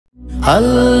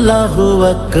আল্লাহু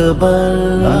আকবার।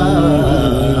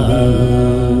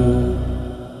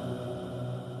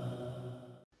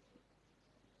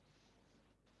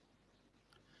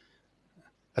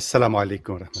 আসসালামু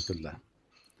আলাইকুম রহমতুল্লাহ।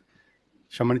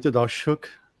 সম্মানিত দর্শক,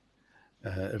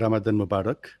 রমাদান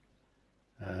মুবারক।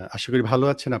 আশা করি ভালো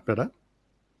আছেন আপনারা।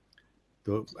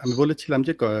 তো আমি বলেছিলাম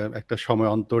যে একটা সময়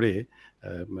অন্তরে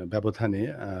ব্যবধানে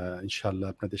ইনশাআল্লাহ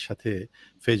আপনাদের সাথে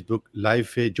ফেসবুক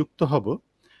লাইভে যুক্ত হব।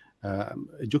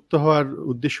 যুক্ত হওয়ার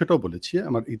উদ্দেশ্যটাও বলেছি।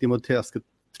 আমার ইতিমধ্যে আজকে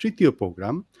তৃতীয়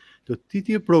প্রোগ্রাম। তো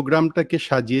তৃতীয় প্রোগ্রামটাকে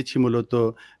সাজিয়েছি মূলত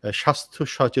স্বাস্থ্য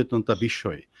সচেতনতা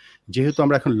বিষয়ে। যেহেতু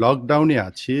আমরা এখন লকডাউনে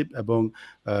আছি এবং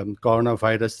করোনা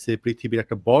ভাইরাসে পৃথিবীর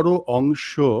একটা বড়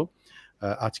অংশ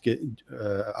আজকে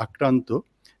আক্রান্ত,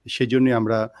 সেজন্যই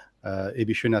আমরা এই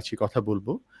বিষয় নিয়ে আজকে কথা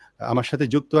বলবো। আমার সাথে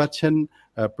যুক্ত আছেন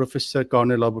প্রফেসর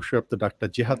কর্নেল অবসরপ্রাপ্ত ডাক্তার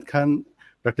জেহাদ খান।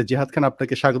 ডাক্তার জেহাদ খান,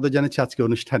 আপনাকে স্বাগত জানাচ্ছি আজকে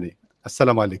অনুষ্ঠানে।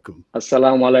 আসসালামু আলাইকুম।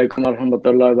 আসসালামু আলাইকুম ওয়া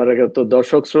রাহমাতুল্লাহি ওয়া বারাকাতুহু।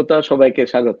 দর্শক শ্রোতা সবাইকে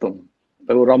স্বাগতম।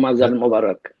 রমাজান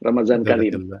মোবারক, রমাজান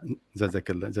কারীম।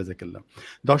 জাযাকাল্লাহ, জাযাকাল্লাহ।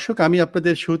 দর্শক, আমি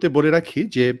আপনাদের শুরুতে বলে রাখি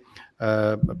যে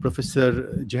প্রফেসর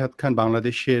জেহাদ খান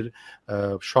বাংলাদেশের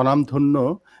স্বনামধন্য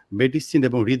মেডিসিন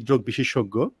এবং হৃদরোগ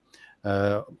বিশেষজ্ঞ।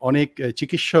 অনেক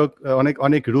চিকিৎসক,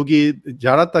 অনেক রোগী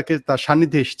যারা তার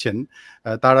সান্নিধ্যে এসেছেন,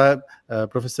 তারা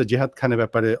প্রফেসর জেহাদ খানের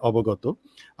ব্যাপারে অবগত।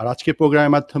 আর আজকের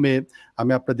প্রোগ্রামের মাধ্যমে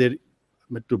আমি আপনাদের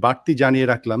একটু বাড়তি জানিয়ে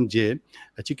রাখলাম যে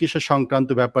চিকিৎসা সংক্রান্ত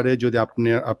ব্যাপারে যদি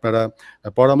আপনারা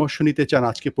পরামর্শ নিতে চান,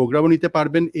 আজকে প্রোগ্রামও নিতে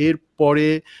পারবেন। এরপরে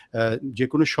যে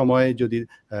কোনো সময়ে যদি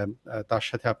তার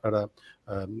সাথে আপনারা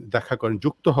দেখা করেন,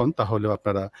 যুক্ত হন, তাহলেও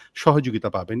আপনারা সহযোগিতা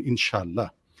পাবেন ইনশাআল্লাহ।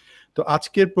 তো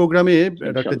আজকের প্রোগ্রামে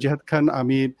ডক্টর জেহাদ খান,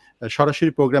 আমি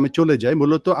সরাসরি প্রোগ্রামে চলে যাই।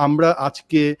 মূলত আমরা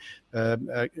আজকে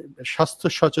স্বাস্থ্য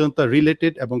সচেতনতা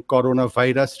রিলেটেড এবং করোনা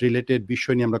ভাইরাস রিলেটেড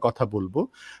বিষয় নিয়ে আমরা কথা বলবো।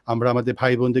 আমরা আমাদের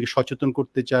ভাই বোনদেরকে সচেতন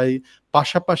করতে চাই,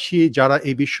 পাশাপাশি যারা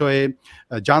এই বিষয়ে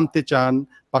জানতে চান,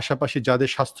 পাশাপাশি যাদের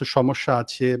স্বাস্থ্য সমস্যা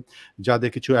আছে, যাদের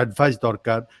কিছু অ্যাডভাইস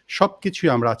দরকার, সব কিছুই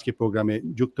আমরা আজকে প্রোগ্রামে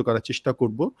যুক্ত করার চেষ্টা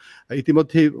করব।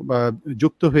 ইতিমধ্যেই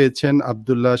যুক্ত হয়েছেন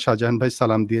আবদুল্লাহ শাহজাহান ভাই,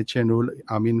 সালাম দিয়েছেন। রুল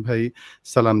আমিন ভাই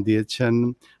সালাম দিয়েছেন।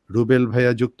 রুবেল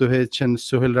ভাইয়া যুক্ত হয়েছেন।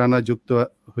 সোহেল রানা যুক্ত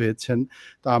হয়েছেন।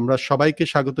 তো আমরা সবাইকে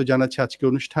স্বাগত জানাচ্ছি আজকে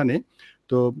অনুষ্ঠানে।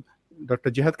 তো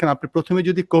ডক্টর জেহাদ খান, আপনি প্রথমে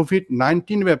যদি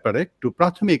কোভিড-19 ব্যাপারে একটু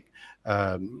প্রাথমিক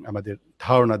আমাদের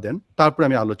ধারণা দেন, তারপর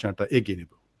আমি আলোচনাটা এগিয়ে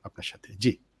নেব আপনার সাথে।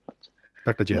 জি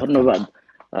ডক্টর জেহাদ। ধন্যবাদ।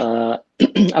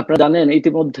 আপনারা জানেন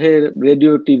ইতিমধ্যে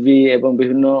রেডিও, টিভি এবং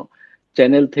বিভিন্ন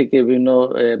চ্যানেল থেকে, বিভিন্ন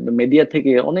মিডিয়া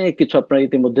থেকে অনেক কিছু আপনারা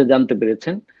ইতিমধ্যে জানতে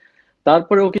পেরেছেন।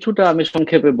 তারপরেও কিছুটা আমি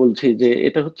সংক্ষেপে বলছি যে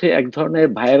এটা হচ্ছে এক ধরনের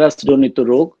ভাইরাস জনিত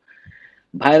রোগ।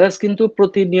 ভাইরাস কিন্তু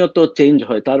প্রতিনিয়ত চেঞ্জ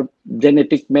হয়, তার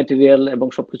জেনেটিক ম্যাটেরিয়াল এবং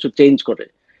সবকিছু চেঞ্জ করে।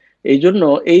 এই জন্য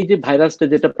এই যে ভাইরাসটা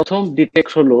যেটা প্রথম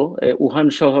ডিটেক্ট হলো উহান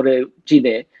শহরে,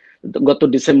 চীনে, গত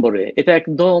ডিসেম্বরে, এটা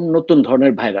একদম নতুন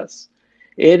ধরনের ভাইরাস।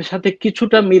 এর সাথে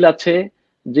কিছুটা মিল আছে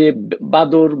যে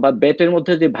বাদুর বা ব্যাটের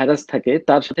মধ্যে যে ভাইরাস থাকে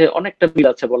তার সাথে অনেকটা মিল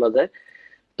আছে বলা যায়।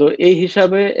 তো এই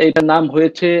হিসাবে এটার নাম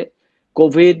হয়েছে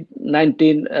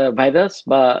কোভিড-19 ভাইরাস,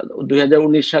 বা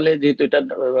 2019 সালে যেহেতু এটা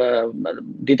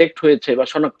ডিটেক্ট হয়েছে বা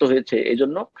শনাক্ত হয়েছে, এই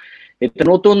জন্য এটা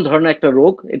নতুন ধরনের একটা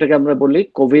রোগ। এটাকে আমরা বলি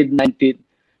কোভিড-19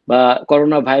 বা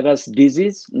করোনা ভাইরাস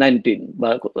ডিজিজ 19 বা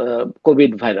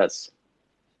কোভিড ভাইরাস।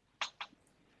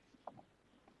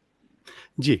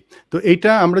 জি, তো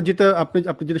এইটা আমরা যেটা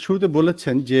আপনি যেটা শুরুতে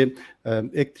বলেছেন যে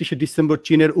 31শে ডিসেম্বর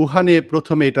চীনের উহানে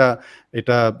প্রথমে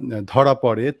এটা ধরা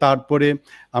পড়ে। তারপরে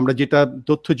আমরা যেটা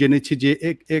তথ্য জেনেছি যে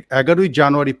 11ই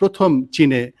জানুয়ারি প্রথম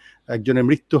চীনে একজনের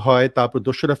মৃত্যু হয়। তারপর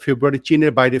 2রা ফেব্রুয়ারি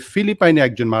চীনের বাইরে ফিলিপাইনে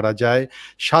একজন মারা যায়।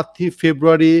 7ই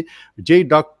ফেব্রুয়ারি যেই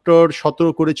ডক্টর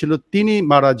সতর্ক করেছিল তিনি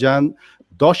মারা যান।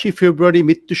 10ই ফেব্রুয়ারি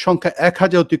মৃত্যুর সংখ্যা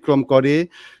 1000 অতিক্রম করে।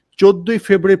 14ই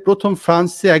ফেব্রুয়ারি প্রথম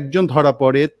ফ্রান্সে একজন ধরা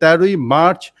পড়ে। 13ই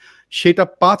মার্চ সেটা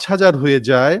 5000 হয়ে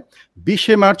যায়।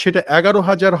 20শে মার্চ সেটা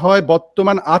 11000 হয়।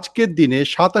 বর্তমান আজকের দিনে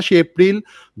 27শে এপ্রিল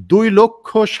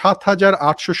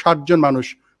 2,07,860 জন মানুষ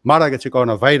মারা গেছে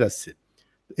করোনা ভাইরাসে।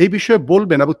 এই বিষয়ে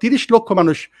বলবেন, এবং 30 লক্ষ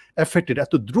মানুষ এফেক্টেড।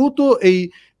 এত দ্রুত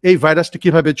এই ভাইরাসটা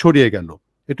কিভাবে ছড়িয়ে গেল,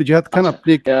 একটু জেহাদ খান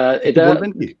আপনি এটা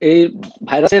বলবেন কি? এই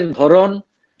ভাইরাসের ধরন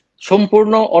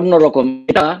সম্পূর্ণ অন্যরকম।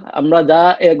 এটা আমরা যা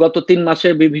গত 3 মাসে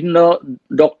বিভিন্ন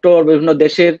ডক্টর, বিভিন্ন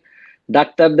দেশের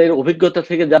ডাক্তারদের অভিজ্ঞতা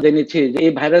থেকে যা জেনেছি, যে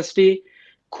এই ভাইরাসটি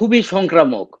খুবই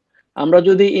সংক্রামক। আমরা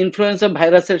যদি ইনফ্লুয়েঞ্জা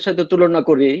ভাইরাসের সাথে তুলনা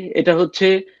করি, এটা হচ্ছে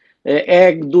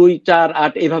 1, 2, 4,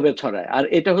 8 এইভাবে ছড়ায়, আর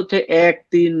এটা হচ্ছে 1,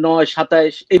 3, 9,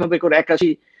 27 এইভাবে করে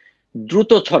 81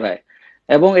 দ্রুত ছড়ায়।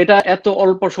 এবং এটা এত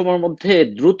অল্প সময়ের মধ্যে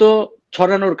দ্রুত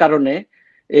ছড়ানোর কারণে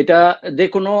এটা যে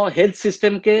কোনো হেলথ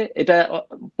সিস্টেমকে এটা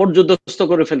পর্যদস্ত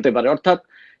করে ফেলতে পারে। অর্থাৎ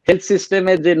হেলথ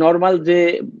সিস্টেমে যে নর্মাল যে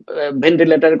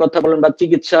ভেন্টিলেটরের কথা বলেন বা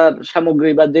চিকিৎসার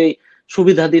সামগ্রী বা যে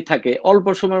সুবিধাদি থাকে, অল্প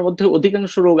সময়ের মধ্যে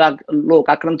অধিকাংশ লোক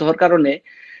আক্রান্ত হওয়ার কারণে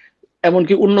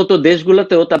এমনকি উন্নত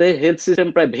দেশগুলোতেও তাদের হেলথ সিস্টেম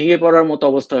প্রায় ভেঙে পড়ার মতো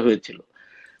অবস্থা হয়েছিল।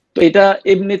 তো এটা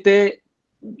এমনিতে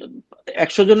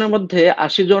 100 জনের মধ্যে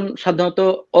 80 জন সাধারণত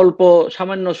অল্প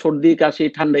সামান্য সর্দি কাশি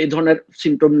ঠান্ডা এই ধরনের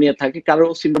সিমটম নিয়ে থাকে, কারো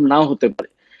সিমটম নাও হতে পারে।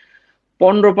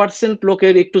 15%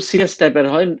 লোকের একটু সিরিয়াস টাইপের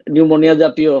হয়, নিউমোনিয়া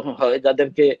জাতীয় হয়,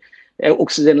 যাদেরকে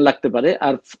অক্সিজেন লাগতে পারে,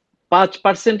 আর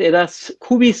 5% এরা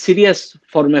খুবই সিরিয়াস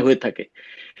ফর্মে হয়ে থাকে।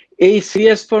 এই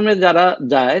সিরিয়াস ফর্মে যারা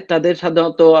যায় তাদের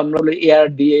সাধারণত আমরা বলি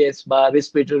এআরডিএস বা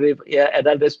respiratory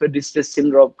adult respiratory distress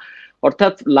syndrome,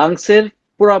 অর্থাৎ লাংসের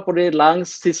পুরোপুরি লাংস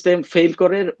সিস্টেম ফেল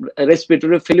করে,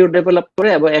 রেসপিরেটরি ফেলিওর ডেভেলপ করে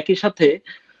এবং একই সাথে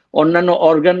অন্যান্য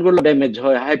অর্গানগুলো ড্যামেজ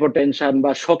হয়, হাইপোটেনশন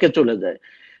বা শকে চলে যায়।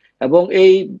 এবং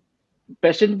এই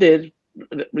পেশেন্টদের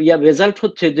রেজাল্ট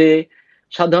হচ্ছে যে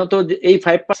সাধারণত এই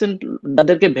 5%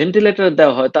 যাদেরকে ভেন্টিলেটর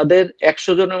দেওয়া হয় তাদের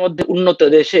 100 জনের মধ্যে উন্নত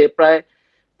দেশে প্রায়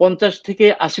 50 থেকে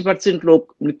 80% লোক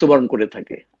মৃত্যুবরণ করে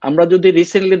থাকে। আমরা যদি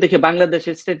রিসেন্টলি দেখি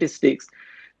বাংলাদেশের স্ট্যাটিস্টিক্স,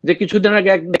 যে কিছুদিন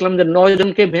আগে দেখলাম যে 9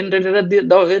 জনকে ভেন্টিলেটর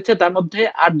দেওয়া হয়েছে, তার মধ্যে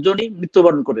 8 জনই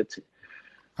মৃত্যুবরণ করেছে।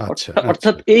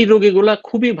 অর্থাৎ এই রোগীগুলা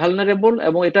খুবই ভালনারেবল।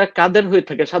 এবং এটা কাদের হয়ে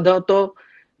থাকে? সাধারণত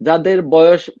যাদের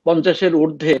বয়স 50-এর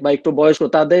ঊর্ধ্বে বা একটু বয়স্ক,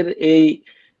 তাদের এই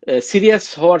সিরিয়াস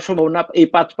হওয়ার সম্ভাবনা এই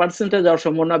 5%-এ যাওয়ার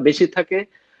সম্ভাবনা বেশি থাকে।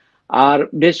 আর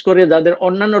বেশ করে যাদের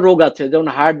অন্যান্য রোগ আছে, যেমন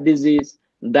heart disease,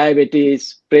 diabetes,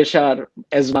 pressure,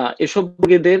 asthma, এসব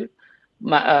রোগীদের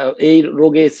এই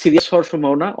রোগে সিরিয়াস হওয়ার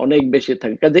সম্ভাবনা অনেক বেশি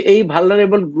থাকে। কাজে এই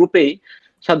ভালনারেবল গ্রুপেই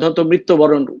সাধারণত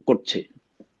মৃত্যুবরণ করছে।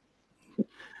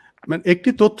 মানে একটি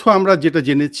তথ্য আমরা যেটা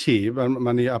জেনেছি,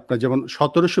 মানে আপনার যেমন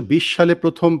 1720 সালে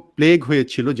প্রথম প্লেগ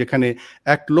হয়েছিল, যেখানে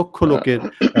 1 লক্ষ লোকের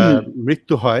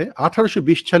মৃত্যু হয়।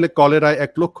 1820 সালে কলেরায়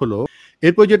 1 লক্ষ লোক।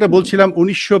 এরপর যেটা বলছিলাম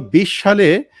 1920 সালে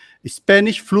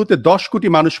স্প্যানিশ ফ্লুতে 10 কোটি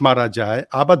মানুষ মারা যায়।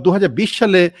 আবার 2020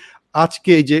 সালে আজকে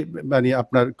এই যে মানে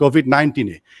আপনার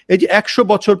কোভিড-19-এ, এই যে 100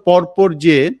 বছর পর পর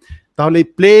যে, তাহলে এই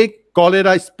প্লেগ,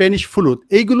 কলেরা, স্প্যানিশ ফ্লু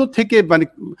এইগুলো থেকে মানে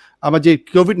আমার যে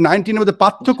কোভিড-19-এর মধ্যে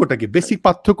পার্থক্যটা কি, বেসিক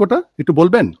পার্থক্যটা একটু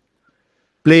বলবেন?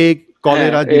 প্লেগ,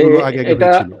 কলেরা যেগুলো আগে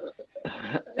হয়েছিল।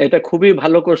 এটা খুবই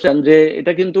ভালো কোশ্চেন, যে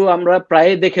এটা কিন্তু আমরা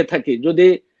প্রায় দেখে থাকি। যদি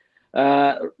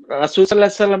রাসূল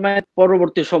সাল্লাল্লাহু আলাইহি ওয়াসাল্লামের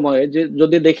পরবর্তী সময়ে যে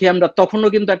যদি দেখি আমরা,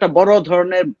 তখনও কিন্তু একটা বড়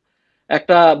ধরনের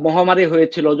একটা মহামারী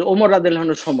হয়েছিল যে ওমর রাদিয়াল্লাহু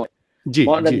আনহুর সময়,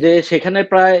 যে সেখানে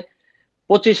প্রায়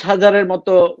 25,000-এর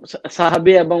মতো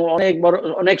সাহাবী এবং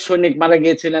অনেক সৈনিক মারা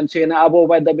গিয়েছিলেন। সেখানে আবু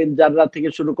উবাইদা বিন জাররাহ থেকে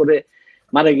শুরু করে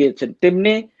মারা গিয়েছেন।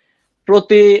 তেমনি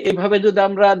এভাবে যদি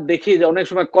আমরা দেখি যে অনেক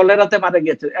সময় কলেরাতে মারা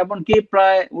গিয়েছে, এমনকি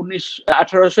প্রায়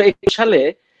 1821 সালে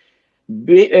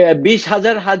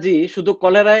 20,000 হাজি শুধু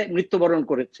কলেরায় মৃত্যুবরণ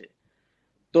করেছে।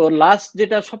 তো লাস্ট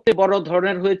যেটা সবচেয়ে বড়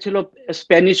ধরনের হয়েছিল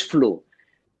স্প্যানিশ ফ্লু,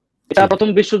 এটা প্রথম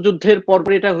বিশ্বযুদ্ধের পর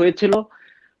এটা হয়েছিল।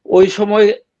 ওই সময়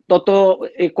তত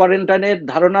এই কোয়ারেন্টাইনের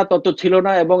ধারণা তত ছিল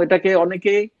না এবং এটাকে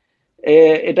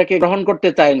গ্রহণ করতে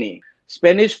চায়নি।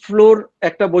 স্প্যানিশ ফ্লুর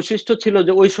একটা বৈশিষ্ট্য ছিল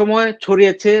যে ওই সময়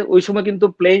ছড়িয়েছে, ওই সময় কিন্তু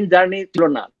প্লেন জার্নি ছিল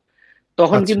না,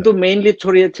 তখন কিন্তু মেইনলি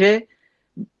ছড়িয়েছে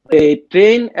এই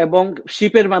ট্রেন এবং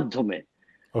শিপের মাধ্যমে,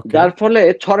 যার ফলে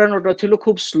ছড়ানোটা ছিল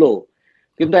খুব স্লো।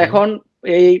 কিন্তু এখন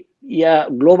এই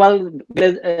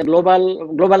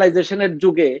গ্লোবালাইজেশনের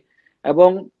যুগে এবং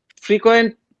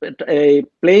ফ্রিকোয়েন্ট এই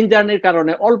প্লেন জার্নির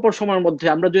কারণে অল্প সময়ের মধ্যে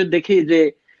আমরা যদি দেখি যে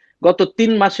গত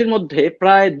 3 মাসের মধ্যে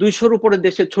প্রায় 200-র উপরে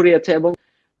দেশে ছড়িয়েছে এবং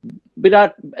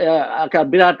বিরাট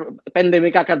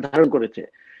প্যান্ডেমিক আকার ধারণ করেছে।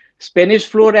 স্প্যানিশ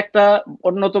ফ্লুর একটা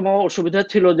অন্যতম অসুবিধা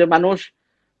ছিল যে মানুষ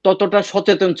ততটা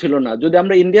সচেতন ছিল না। যদি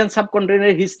আমরা ইন্ডিয়ান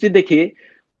সাবকন্টিনেন্টের হিস্ট্রি দেখি,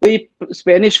 ওই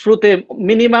স্প্যানিশ ফ্লুতে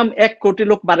মিনিমাম 1 কোটি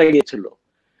লোক মারা গিয়েছিল।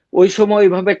 ওই সময়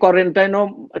ওইভাবে কোয়ারেন্টাইনও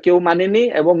কেউ মানেনি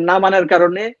এবং না মানার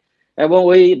কারণে, এবং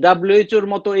ওই WHO-র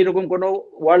মতো এরকম কোনো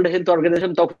ওয়ার্ল্ড হেলথ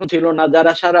অর্গানাইজেশন তখন ছিল না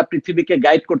যারা সারা পৃথিবীকে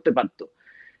গাইড করতে পারতো,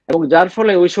 এবং যার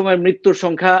ফলে ওই সময় মৃত্যুর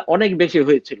সংখ্যা অনেক বেশি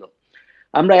হয়েছিল।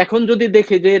 আমরা এখন যদি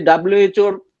দেখি যে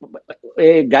WHO-র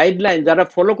গাইডলাইন যারা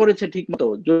ফলো করেছে ঠিক মতো,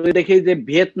 যদি দেখি যে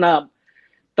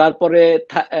তারপরে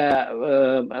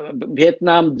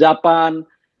Vietnam, Japan,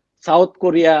 south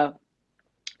Korea,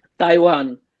 Taiwan,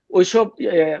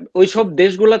 ওইসব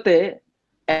দেশগুলোতে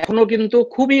এখনো কিন্তু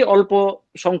খুবই অল্প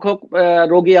সংখ্যক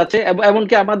রোগী আছে।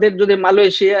 এমনকি আমাদের যদি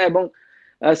মালয়েশিয়া এবং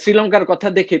শ্রীলঙ্কার কথা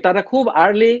দেখি, তারা খুব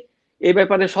আর্লি এই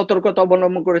ব্যাপারে সতর্কতা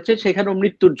অবলম্বন করেছে, সেখানেও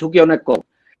মৃত্যুর ঝুঁকি অনেক কম।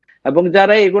 এবং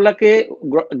যারা এগুলাকে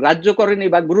গ্রাহ্য করেনি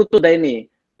বা গুরুত্ব দেয়নি,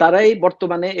 তারাই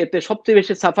বর্তমানে এতে সবচেয়ে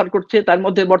বেশি সাফার করছে। তার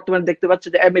মধ্যে বর্তমানে দেখতে পাচ্ছে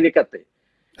যে আমেরিকাতে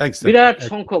বিরাট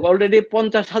সংখ্যক অলরেডি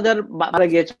 50,000 মারা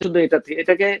গিয়েছে শুধু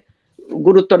এটাকে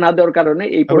গুরুত্ব না দেওয়ার কারণে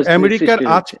এই পরিস্থিতি আমেরিকার সৃষ্টি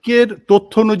হয়েছে। আজকের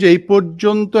তথ্য অনুযায়ী এই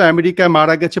পর্যন্ত আমেরিকায়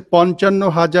মারা গেছে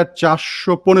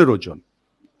 55,415 জন।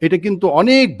 এটা কিন্তু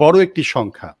অনেক বড় একটি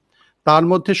সংখ্যা। তার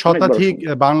মধ্যে শতাধিক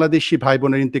বাংলাদেশি ভাই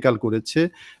বোনের ইন্তেকাল করেছে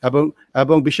এবং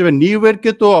এবং বিশেষভাবে নিউ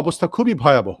ইয়র্কে তো অবস্থা খুবই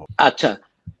ভয়াবহ। আচ্ছা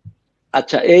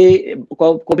আচ্ছা, এই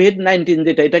কোভিড-19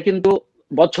 যেটা, এটা কিন্তু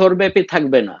বছর ব্যাপী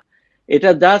থাকবে না। এটা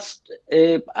জাস্ট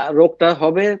রোগটা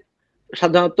হবে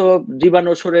সাধারণত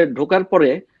জীবাণু শরীরে ঢোকার পরে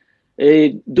এই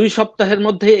 2 সপ্তাহের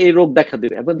মধ্যে এই রোগ দেখা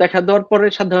দিবে, এবং দেখা দেওয়ার পরে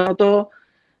সাধারণত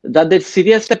যাদের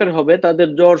সিরিয়াস টাইপের হবে তাদের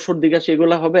জ্বর সর্দি কাশি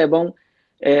এগুলো হবে, এবং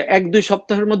 1-2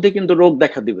 সপ্তাহের মধ্যে কিন্তু রোগ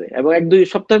দেখা দিবে এবং 1-2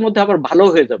 সপ্তাহের মধ্যে আবার ভালো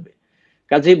হয়ে যাবে।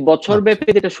 কাজেই বছর ব্যাপী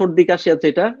যেটা সর্দি কাশি আছে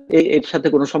এটা এর সাথে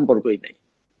কোনো সম্পর্কই নাই।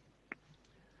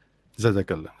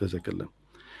 জাযাকাল্লাহ, জাযাকাল্লাহ।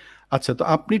 আচ্ছা, তো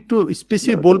আপনি একটু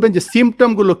স্পেসিফিক বলবেন যে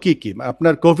সিমটম গুলো কি কি,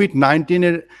 আপনার কোভিড-19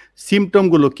 এর সিমটম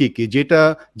গুলো কি কি,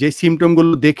 যে সিমটম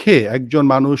গুলো দেখে একজন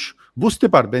মানুষ বুঝতে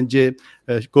পারবেন যে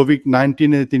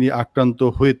কোভিড-19 এ তিনি আক্রান্ত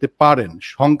হতে পারেন,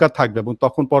 শঙ্কা থাকবে এবং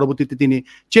তখন পরবর্তীতে তিনি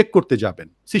চেক করতে যাবেন।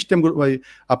 সিস্টেমগুলো,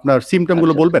 আপনার সিমটম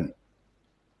গুলো বলবেন?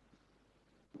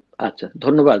 আচ্ছা,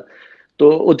 ধন্যবাদ। তো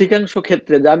অধিকাংশ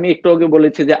ক্ষেত্রে, যা আমি একটু আগে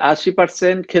বলেছি যে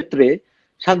 80% ক্ষেত্রে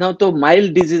সাধারণত মাইল্ড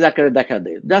ডিজিজ আকারে দেখা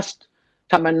দেয়, জাস্ট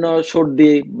সামান্য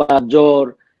সর্দি বা জ্বর,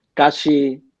 কাশি,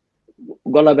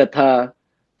 গলা ব্যথা,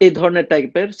 এই ধরনের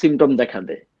টাইপের সিমটম দেখা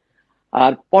দেয়।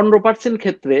 আর 15%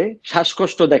 ক্ষেত্রে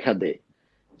শ্বাসকষ্ট দেখা দেয়,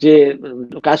 যে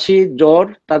কাশি জ্বর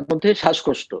তার মধ্যে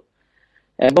শ্বাসকষ্ট,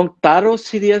 এবং তারও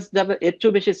সিরিয়াস যাদের, এর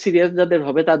চেয়ে বেশি সিরিয়াস যাদের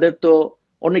হবে তাদের তো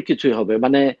অনেক কিছুই হবে,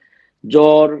 মানে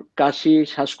জ্বর, কাশি,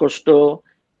 শ্বাসকষ্ট,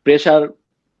 প্রেসার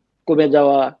কমে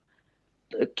যাওয়া,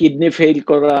 কিডনি ফেইল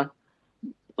করা,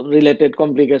 রিলেটেড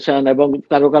কমপ্লিকেশন, এবং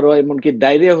কারো কারো এমনকি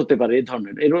ডায়রিয়া হতে পারে। এই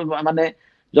ধরনের মানে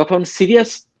যখন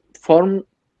সিরিয়াস ফর্ম,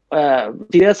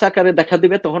 সিরিয়াস আকারে দেখা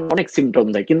দিবে তখন অনেক সিমটম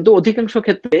দেয়, কিন্তু অধিকাংশ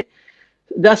ক্ষেত্রে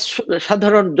জাস্ট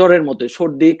সাধারণ জ্বরের মতো,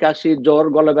 সর্দি কাশি জ্বর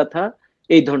গলা ব্যথা,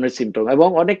 এই ধরনের সিমটম। এবং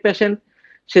অনেক পেশেন্ট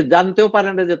সে জানতেও পারে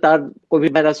না যে তার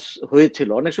কোভিড ভাইরাস হয়েছিল।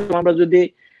 অনেক সময় আমরা যদি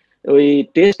ওই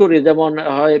টেস্ট করি, যেমন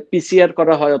হয় পিসিআর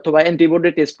করা হয় অথবা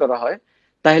অ্যান্টিবডি টেস্ট করা হয়,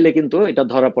 তাহলে কিন্তু এটা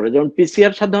ধরা পড়ে। যেমন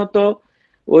পিসিআর সাধারণত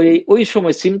ওই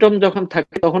সময় সিমটম যখন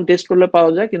থাকে তখন টেস্ট করলে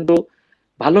পাওয়া যায়, কিন্তু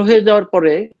ভালো হয়ে যাওয়ার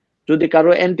পরে যদি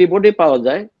কারো অ্যান্টিবডি পাওয়া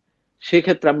যায়,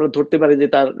 সেক্ষেত্রে আমরা ধরতে পারি যে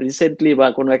তার রিসেন্টলি বা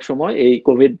কোনো এক সময় এই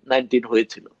কোভিড-19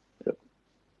 হয়েছিল।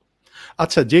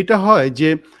 আচ্ছা, যেটা হয় যে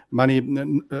মানে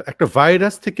একটা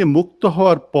ভাইরাস থেকে মুক্ত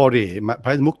হওয়ার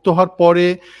পরে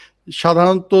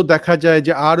সাধারণত দেখা যায়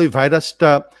যে আর ওই ভাইরাসটা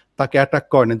তাকে অ্যাটাক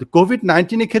করে না, কিন্তু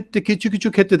কোভিড-19 এর ক্ষেত্রে কিছু কিছু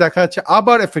ক্ষেত্রে দেখা যাচ্ছে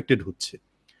আবার এফেক্টেড হচ্ছে।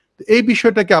 এই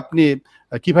বিষয়টাকে আপনি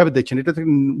কিভাবে দেখছেন? এটা থেকে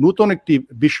নতুন একটি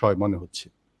বিষয় মনে হচ্ছে।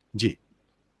 জি।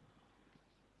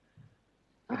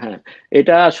 হ্যাঁ,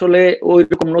 এটা আসলে ওই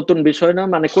রকম নতুন বিষয় না।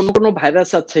 মানে কোন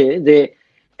ভাইরাস আছে যে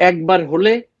একবার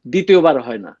হলে দ্বিতীয়বার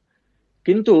হয় না,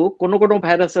 কিন্তু কোন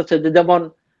ভাইরাস আছে যে, যেমন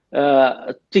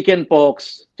চিকেন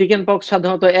পক্স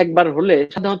সাধারণত একবার হলে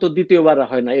সাধারণত দ্বিতীয়বার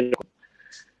হয় না এরকম।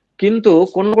 কিন্তু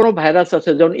কোন ভাইরাস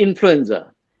আছে যেমন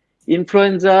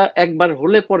ইনফ্লুয়েঞ্জা একবার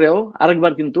হলে পরেও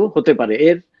আরেকবার কিন্তু হতে পারে।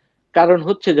 এর কারণ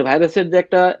হচ্ছে যে ভাইরাসের যে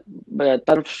একটা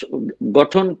তার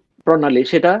গঠন প্রণালী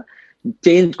সেটা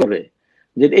চেঞ্জ করে।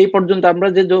 যে এই পর্যন্ত আমরা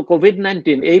যে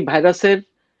কোভিড-19 এই ভাইরাসের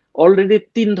অলরেডি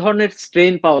 3 ধরনের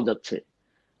স্ট্রেন পাওয়া যাচ্ছে,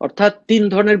 অর্থাৎ 3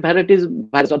 ধরনের ভ্যারাইটিস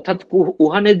ভাইরাস। অর্থাৎ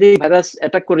উহানে যে ভাইরাস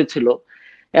অ্যাটাক করেছিল,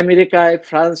 আমেরিকায়,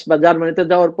 ফ্রান্স বা জার্মানিতে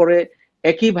যাওয়ার পরে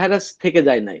একই ভাইরাস থেকে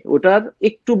যায় নাই, ওটার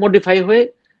একটু মডিফাই হয়ে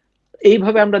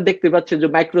এইভাবে আমরা দেখতে পাচ্ছি যে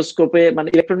মাইক্রোস্কোপে, মানে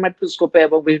ইলেকট্রন মাইক্রোস্কোপে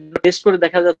এবং বিভিন্ন টেস্ট করে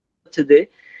দেখা যাচ্ছে যে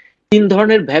 3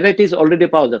 ধরনের ভ্যারাইটিস অলরেডি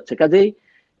পাওয়া যাচ্ছে। কাজেই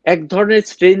এক ধরনের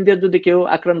স্ট্রেন দিয়ে যদি কেউ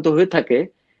আক্রান্ত হয়ে থাকে,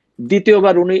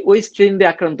 দ্বিতীয়বার উনি ওই স্ট্রেন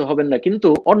দিয়ে আক্রান্ত হবেন না, কিন্তু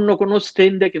অন্য কোনো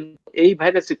স্ট্রেন দিয়ে কিন্তু এই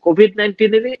ভাইরাসে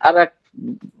কোভিড-19 এর আর এক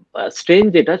স্ট্রেন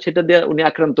যেটা, সেটা দিয়ে উনি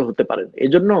আক্রান্ত হতে পারেন।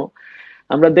 এই জন্য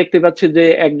আমরা দেখতে পাচ্ছি যে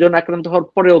একজন আক্রান্ত হওয়ার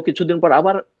পরেও কিছুদিন পর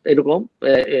আবার এরকম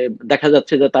দেখা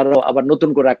যাচ্ছে যে তারাও আবার নতুন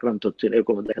করে আক্রান্ত হচ্ছে,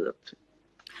 এরকম দেখা যাচ্ছে।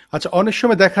 আচ্ছা, অনেক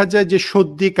সময় দেখা যায় যে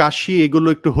সর্দি কাশি এগুলো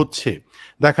একটু হচ্ছে,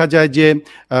 দেখা যায় যে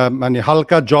মানে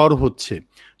হালকা জ্বর হচ্ছে,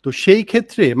 তো সেই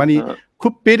ক্ষেত্রে মানে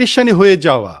খুব পেরেশানি হয়ে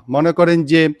যাওয়া, মনে করেন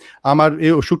যে আমার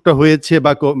এই অসুখটা হয়েছে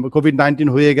বা কোভিড-19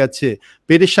 হয়ে গেছে,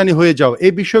 পেরেশানি হয়ে যাওয়া,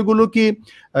 এই বিষয়গুলো কি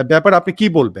ব্যাপার আপনি কি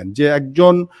বলবেন? যে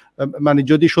একজন মানে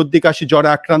যদি সর্দি কাশি জ্বরে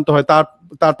আক্রান্ত হয়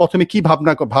তার প্রথমে কি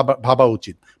ভাবা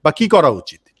উচিত বা কি করা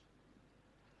উচিত?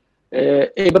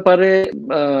 এই ব্যাপারে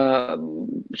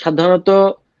সাধারণত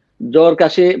জ্বর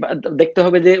কাশি দেখতে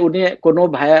হবে যে উনি কোনো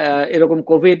এরকম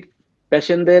কোভিড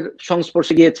পেশেন্টদের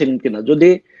সংস্পর্শে গিয়েছিলেন কিনা।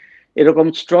 যদি এরকম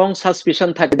স্ট্রং সাসপিশন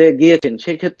থাকে গিয়েছেন,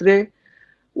 সেক্ষেত্রে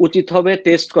উচিত হবে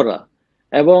টেস্ট করা।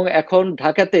 এবং এখন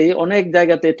ঢাকাতেই অনেক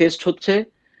জায়গাতে টেস্ট হচ্ছে,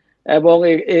 এবং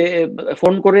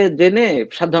ফোন করে জেনে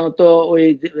সাধারণত ওই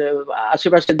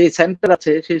আশেপাশে যে সেন্টার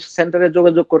আছে সেই সেন্টারে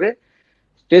যোগাযোগ করে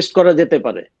টেস্ট করা যেতে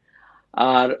পারে।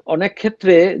 আর অনেক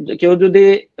ক্ষেত্রে কেউ যদি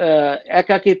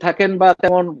একাকী থাকেন বা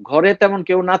তেমন ঘরে তেমন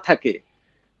কেউ না থাকে,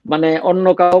 মানে অন্য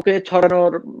কাউকে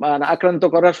ছড়ানোর আক্রান্ত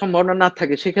করার সম্ভাবনা না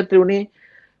থাকে, সেক্ষেত্রে উনি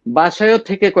বাসায়ও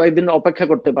থেকে কয়েকদিন অপেক্ষা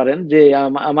করতে পারেন যে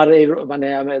আমার এই মানে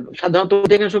সাধারণত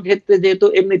অধিকাংশ ক্ষেত্রে যেহেতু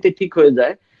এমনিতে ঠিক হয়ে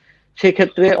যায়,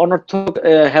 সেক্ষেত্রে অনর্থক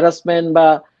হ্যারাসমেন্ট বা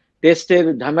টেস্টের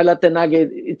ঝামেলাতে না গিয়ে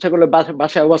ইচ্ছা করলে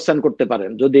বাসায় অবস্থান করতে পারেন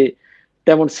যদি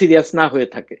তেমন সিরিয়াস না হয়ে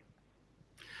থাকে।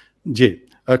 জি,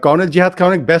 কর্নেল জিহাদ খান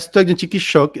অনেক ব্যস্ত একজন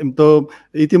চিকিৎসক, তো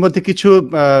ইতিমধ্যে কিছু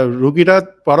রোগীরা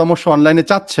পরামর্শ অনলাইনে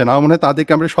চাচ্ছেন, আমার মনে হয়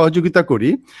তাদেরকে আমরা সহযোগিতা করি।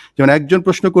 যেমন একজন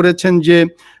প্রশ্ন করেছেন যে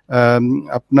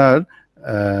আপনার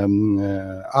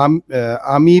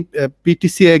আমি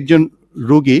পিটিসি একজন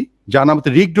রোগী, জানা মতো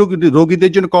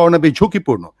রোগীদের জন্য করোনা বেশ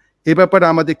ঝুঁকিপূর্ণ, এ ব্যাপারে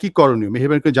আমাদের কি করণীয়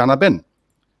মেহরবানি করে জানাবেন,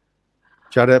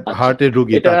 যারা হার্টের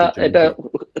রোগী। এটা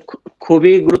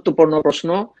খুবই গুরুত্বপূর্ণ প্রশ্ন।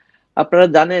 আপনারা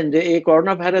জানেন যে এই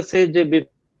করোনা ভাইরাসের যে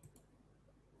বিভিন্ন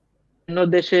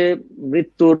দেশে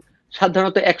মৃত্যুর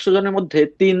সাধারণত 100 জনের মধ্যে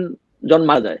 3 জন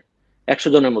মারা যায়, 100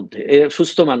 জনের মধ্যে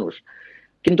সুস্থ মানুষ।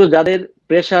 কিন্তু যাদের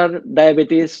প্রেসার,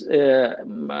 ডায়াবেটিস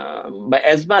বা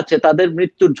অ্যাজমা আছে তাদের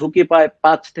মৃত্যুর ঝুঁকি প্রায়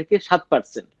 5 থেকে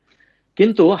 7%।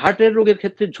 কিন্তু হার্টের রোগের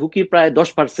ক্ষেত্রে ঝুঁকি প্রায়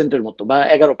 10%-এর মতো বা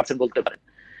 11% বলতে পারেন।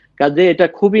 কাজে এটা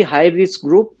খুবই হাই রিস্ক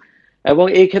গ্রুপ, এবং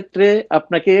এই ক্ষেত্রে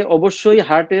আপনাকে অবশ্যই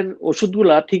হার্টের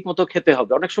ওষুধগুলা ঠিক মতো খেতে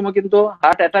হবে। অনেক সময় কিন্তু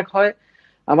হার্ট অ্যাটাক হয়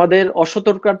আমাদের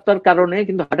অসতর্কতার কারণে,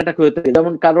 কিন্তু হার্ট অ্যাটাক হয়ে থাকে,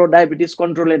 যেমন কারো ডায়াবেটিস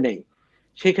কন্ট্রোলে নেই,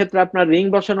 সেক্ষেত্রে আপনার রিং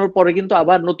বসানোর পরে কিন্তু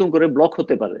আবার নতুন করে ব্লক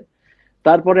হতে পারে।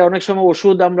 তারপরে অনেক সময়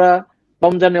ওষুধ আমরা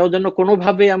কম জানি, ওর জন্য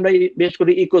কোনোভাবে আমরা বিশেষ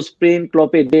করে ইকোস্প্রিন,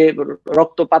 ক্লোপিডে,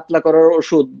 রক্ত পাতলা করার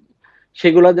ওষুধ,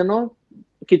 সেগুলা যেন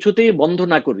কিছুতেই বন্ধ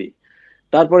না করি।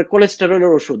 তারপরে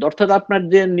কোলেস্টেরলের ওষুধ, অর্থাৎ আপনার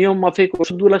যে নিয়ম মাফিক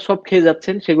ওষুধগুলা সব খেয়ে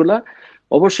যাচ্ছেন সেগুলা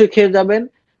অবশ্যই খেয়ে যাবেন।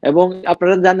 এবং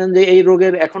আপনারা জানেন যে এই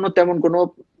রোগের এখনো তেমন কোনো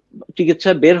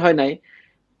চিকিৎসা বের হয় নাই।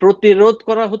 প্রতিরোধ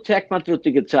করা হচ্ছে একমাত্র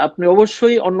চিকিৎসা। আপনি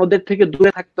অবশ্যই অন্যদের থেকে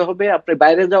দূরে থাকতে হবে। আপনি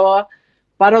বাইরে যাওয়া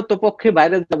পারতপক্ষে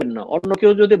বাইরে যাবেন না। অন্য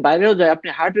কেউ যদি বাইরেও যায়, আপনি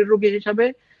হার্টের রোগী হিসাবে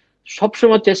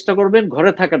সবসময় চেষ্টা করবেন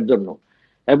ঘরে থাকার জন্য,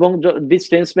 এবং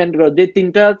ডিস্টেন্স মেইনটেইন করা। যে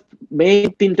মেইন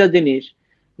তিনটা জিনিস,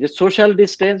 যে সোশ্যাল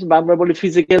ডিস্টেন্স বা আমরা বলি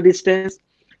ফিজিক্যাল ডিস্টেন্স,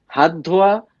 হাত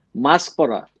ধোয়া, মাস্ক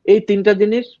পরা, এই তিনটা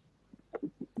জিনিস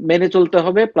মেনে চলতে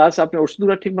হবে। প্লাস আপনি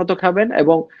ওষুধগুলো ঠিক মতো খাবেন,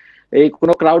 এবং এই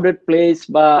কোনো ক্রাউডেড প্লেস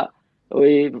বা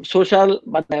ওই সোশ্যাল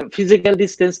মানে ফিজিক্যাল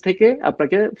ডিস্টেন্স থেকে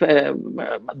আপনাকে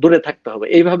দূরে থাকতে হবে।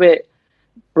 এইভাবে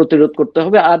প্রতিরোধ করতে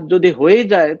হবে। আর যদি হয়ে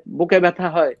যায়, বুকে ব্যথা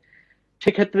হয়,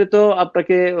 সেক্ষেত্রে তো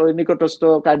আপনাকে ওই নিকটস্থ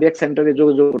কার্ডিয়াক সেন্টারে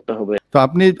যোগাযোগ করতে হবে। তো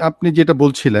আপনি যেটা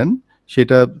বলছিলেন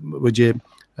সেটা ওই যে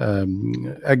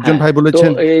একজন ভাই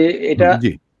বলেছেন এটা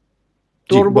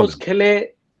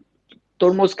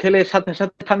তরমুজ খেলে সাথে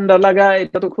সাথে ঠান্ডা লাগা,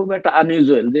 এটা তো খুব একটা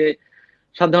আনইউজুয়াল। যে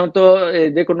সাধারণত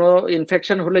যে কোনো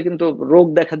ইনফেকশন হলে কিন্তু রোগ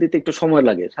দেখা দিতে একটু সময়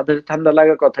লাগে, সাথে সাথে ঠান্ডা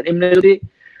লাগার কথা। এমনি যদি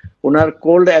ওনার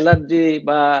কোল্ড অ্যালার্জি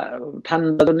বা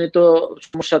ঠান্ডাজনিত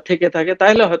সমস্যা থেকে থাকে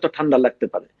তাহলে হয়তো ঠান্ডা লাগতে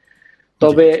পারে।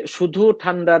 তবে শুধু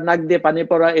ঠান্ডা নাক দিয়ে পানি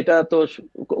পড়া এটা তো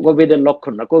কোভিডের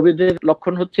লক্ষণ না। কোভিডের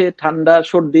লক্ষণ হচ্ছে ঠান্ডা,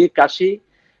 সর্দি, কাশি,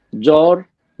 জ্বর,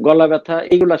 গলা ব্যথা,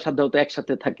 এইগুলা সাধারণত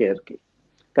একসাথে থাকে আর কি।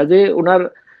 কাজে ওনার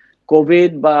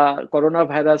কোভিড বা করোনা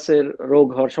ভাইরাসের রোগ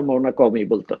হওয়ার সম্ভাবনা কমই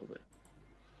বলতে হবে।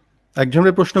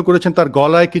 একজনের প্রশ্ন করেছেন তার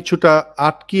গলায় কিছুটা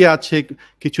আটকিয়ে আছে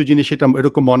কিছু জিনিস, এটা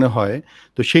এরকম মনে হয়,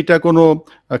 তো সেটা কোনো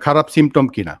খারাপ সিমটম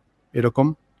কিনা এরকম?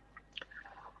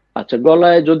 আচ্ছা,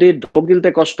 গলায় যদি ঢোক গিলতে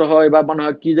কষ্ট হয় বা মনে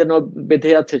হয় কি যেন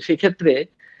বেঁধে আছে, সেক্ষেত্রে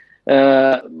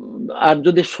আর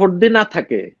যদি সর্দি না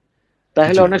থাকে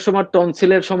তাহলে অনেক সময়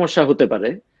টনসিলের সমস্যা হতে পারে।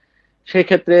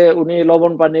 সেক্ষেত্রে উনি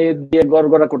লবণ পানি দিয়ে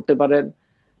গড়গড়া করতে পারেন।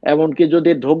 এমনকি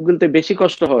যদি ঢোক গিলতে বেশি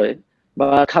কষ্ট হয় বা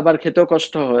খাবার খেতেও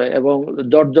কষ্ট হয় এবং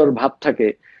জ্বর জ্বর ভাব থাকে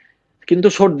কিন্তু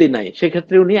সর্দি নাই,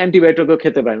 সেক্ষেত্রে উনি অ্যান্টিবায়োটিকও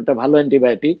খেতে পারেন, এটা ভালো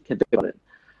অ্যান্টিবায়োটিক খেতে পারেন।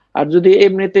 আর যদি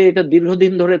এমনিতে এটা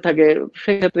দীর্ঘদিন ধরে থাকে,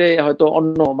 সেক্ষেত্রে হয়তো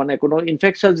অন্য মানে কোনো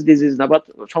ইনফেকশাস ডিজিজ না বা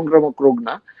সংক্রামক রোগ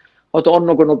না, হয়তো অন্য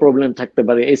কোনো প্রবলেম থাকতে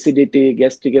পারে, অ্যাসিডিটি,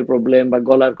 গ্যাস্ট্রিকের প্রবলেম বা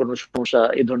গলার কোনো সমস্যা,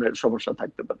 এই ধরনের সমস্যা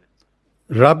থাকতে পারে।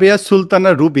 রাবেয়া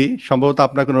সুলতানা রুবি সম্ভবত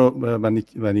আপনার কোনো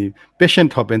মানে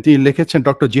পেশেন্ট হবেন, তিনি লিখেছেন,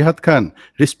 ডক্টর জিহাদ খান,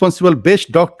 responsible best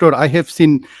doctor I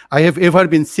have ever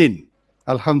been seen.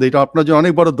 আলহামদুলিল্লাহ, আপনার জন্য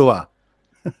অনেক বড় দোয়া।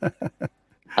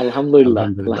 আলহামদুলিল্লাহ,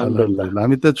 আলহামদুলিল্লাহ, আলহামদুলিল্লাহ। আলহামদুলিল্লাহ।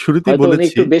 আমি তো শুরুতেই হয়তো উনি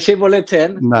বলেছি একটু বেশি বলেছেন,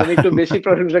 না, উনি একটু বেশি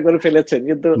প্রশংসা করে ফেলেছেন,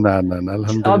 কিন্তু না, না, না,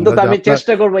 আলহামদুলিল্লাহ অন্তত যে আমি আপনার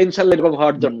চেষ্টা করবো ইনশাল্লাহ এরকম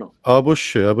হওয়ার জন্য।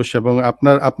 অবশ্যই, অবশ্যই এবং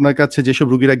আপনার কাছে যেসব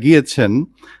রোগীরা গিয়েছেন,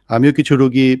 আমিও কিছু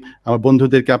রোগী আমার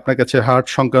বন্ধুদেরকে আপনার কাছে হার্ট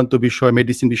সংক্রান্ত বিষয়,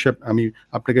 মেডিসিন বিষয় আমি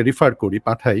আপনাকে রেফার করি,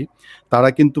 পাঠাই। তারা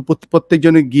কিন্তু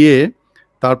প্রত্যেকজনে গিয়ে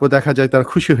তারপর দেখা যায় তারা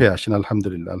খুশি হয়ে আসেন।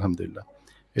 আলহামদুলিল্লাহ, আলহামদুলিল্লাহ।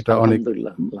 এটা অনেক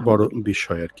আলহামদুলিল্লাহ, বড় আলহামদুলিল্লাহ।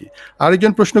 বিষয় আরকি।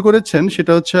 আরেকজন প্রশ্ন করেছেন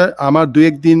সেটা হচ্ছে আমার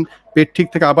 ২-১ দিন পেট ঠিক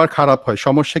থেকে আবার খারাপ হয়।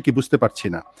 সমস্যা কি বুঝতে পারছি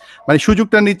না। মানে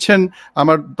সুযোগটা নিচ্ছেন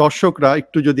আমার দর্শকরা,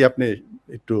 একটু যদি আপনি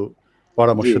একটু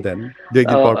পরামর্শ জি। দেন। ২-১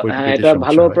 দিন পর একটু হ্যাঁ, পেটের এটা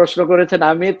ভালো সমস্যা হয়। প্রশ্ন করেছেন।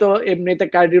 আমি তো এমনিতে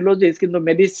কার্ডিওলজিস্ট, কিন্তু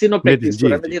মেডিসিনও প্র্যাকটিস জি,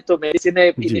 করি। আমি জি, যেহেতু মেডিসিনে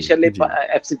জি, ইনিশিয়ালি জি,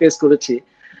 এফসিপিএস করেছি,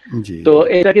 জি, তো জি,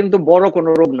 এটা কিন্তু বড় কোনো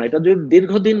রোগ না। এটা যদি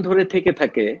দীর্ঘদিন ধরে থেকে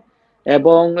থাকে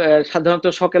এবং সাধারণত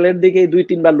সকালের দিকেই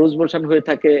 ২-৩ বার লুজ মোশন হয়ে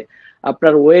থাকে,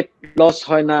 আপনার ওয়েট লস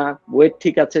হয় না, ওয়েট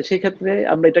ঠিক আছে, সেক্ষেত্রে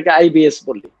আমরা এটাকে আইবিএস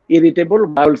বলি, ইরিটেবল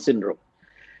বাউল সিনড্রোম।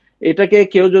 এটাকে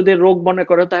কেউ যদি রোগ মনে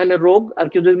করে তাহলে রোগ, আর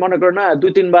কেউ যদি মনে করে না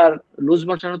 ২-৩ বার লুজ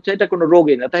মোশন হচ্ছে এটা কোনো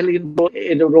রোগই না, তাহলে কিন্তু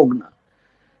এটা রোগ না।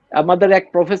 আমাদের এক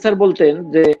প্রফেসর বলতেন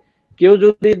যে কেউ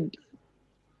যদি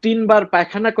 ৩ বার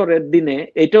পায়খানা করে দিনে,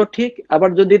 এটাও ঠিক, আবার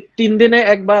যদি ৩ দিনে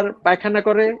একবার পায়খানা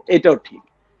করে, এটাও ঠিক।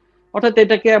 অর্থাৎ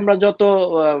এটাকে আমরা যত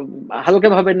হালকা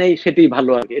ভাবে নেই সেটাই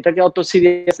ভালো আর কি। এটাকে অত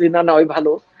সিরিয়াসলি না নেওয়াই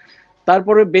ভালো।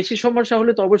 তারপরে বেশি সমস্যা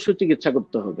হলে তো অবশ্যই চিকিৎসা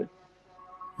করতে হবে।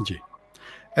 জি।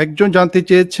 একজন জানতে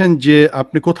চেয়েছেন যে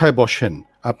আপনি কোথায় বসেন?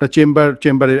 আপনার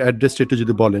চেম্বারের অ্যাড্রেসটা একটু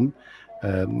যদি বলেন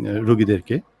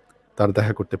রোগীদেরকে, তারা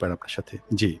দেখা করতে পারে আপনার সাথে।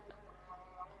 জি।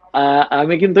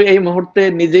 আমি কিন্তু এই মুহূর্তে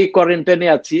নিজেই কোয়ারেন্টাইনে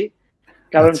আছি।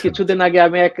 কারণ আচ্ছা, কিছুদিন আগে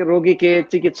আমি এক রোগীকে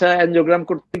চিকিৎসা এনজিওগ্রাম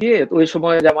করতে গিয়ে ওই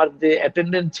সময় আমার যে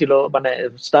অ্যাটেন্ডেন্ট ছিল, মানে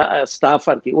স্টাফ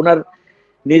আর কি, ওনার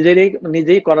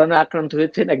নিজেই করোনা আক্রান্ত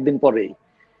হয়েছেন একদিন পরেই।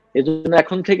 এজন্য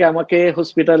এখন থেকে আমাকে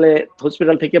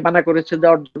হসপিটাল থেকে মানা করেছে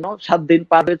যাওয়ার জন্য। ৭ দিন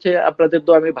পার হয়েছে, আপনাদের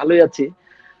তো আমি ভালোই আছি।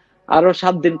 আরো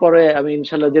 ৭ দিন পরে আমি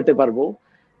ইনশাল্লাহ যেতে পারবো।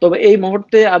 তবে এই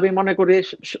মুহূর্তে আমি মনে করি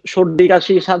সর্দি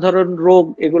কাশি সাধারণ রোগ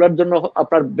এগুলোর জন্য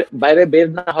আপনার বাইরে বের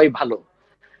না হয় ভালো।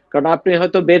 কারণ আপনি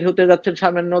হয়তো বের হতে যাচ্ছেন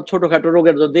সামান্য ছোটখাটো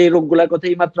রোগের জন্য, এই রোগগুলোর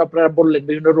কথাই মাত্র আপনারা বললেন,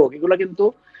 বিভিন্ন রোগ, এগুলো কিন্তু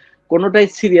কোনোটাই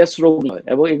সিরিয়াস রোগ নয়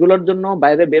এবং এগুলোর জন্য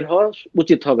বাইরে বের হওয়া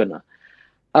উচিত হবে না।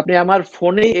 আপনি আমার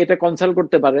ফোনেই এটা কনসাল্ট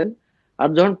করতে পারেন। আর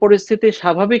যখন পরিস্থিতি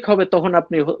স্বাভাবিক হবে তখন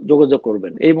আপনি যোগাযোগ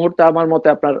করবেন। এই মুহূর্তে আমার মতে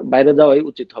আপনার বাইরে যাওয়াই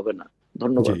উচিত হবে না। জি,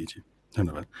 ধন্যবাদ। জি।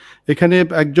 ধন্যবাদ। এখানে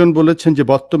একজন বলেছেন যে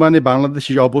বর্তমানে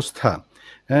বাংলাদেশের যে অবস্থা,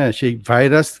 হ্যাঁ? সেই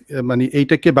ভাইরাস মানে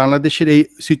এইটাকে বাংলাদেশের এই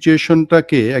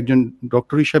সিচুয়েশনটাকে একজন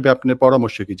ডক্টর হিসাবে আপনার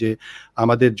পরামর্শ কি? যে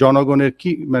আমাদের জনগণের কি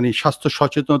মানে স্বাস্থ্য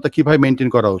সচেতনতা কিভাবে মেইনটেইন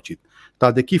করা উচিত?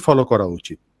 তাদের কি ফলো করা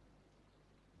উচিত?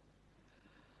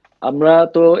 আমরা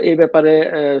তো এই ব্যাপারে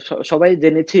সবাই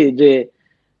জেনেছি যে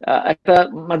একটা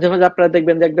মাঝে মাঝে আপনারা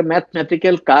দেখবেন যে একটা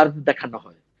ম্যাথমেটিক্যাল কার্ভ দেখানো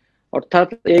হয়। অর্থাৎ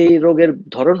এই রোগের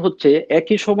ধরন হচ্ছে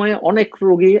একই সময়ে অনেক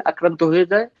রোগী আক্রান্ত হয়ে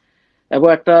যায় এবং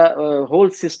একটা হোল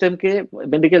সিস্টেমকে,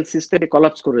 মেডিকেল সিস্টেমে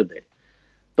কলাপস করে দেয়।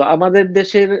 তো আমাদের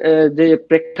দেশের যে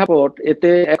প্রেক্ষাপট, এতে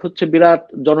এক হচ্ছে বিরাট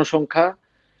জনসংখ্যা,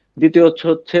 দ্বিতীয়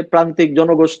হচ্ছে প্রান্তিক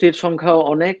জনগোষ্ঠীর সংখ্যা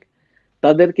অনেক।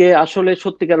 তাদেরকে আসলে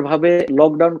সত্যিকার ভাবে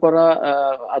লকডাউন করা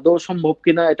আদৌ সম্ভব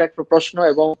কিনা এটা একটা প্রশ্ন,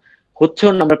 এবং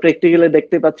হচ্ছেও না। আমরা প্র্যাকটিক্যালি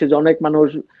দেখতে পাচ্ছি যে অনেক মানুষ,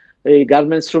 এই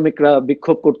গার্মেন্টস শ্রমিকরা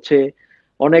বিক্ষোভ করছে,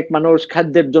 অনেক মানুষ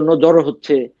খাদ্যের জন্য জড়ো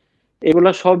হচ্ছে।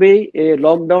 এগুলা সবই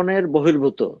লকডাউনের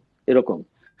বহির্ভূত এরকম।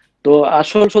 তো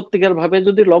আসল সত্যিকার ভাবে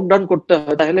যদি লকডাউন করতে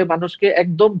হয় তাহলে মানুষকে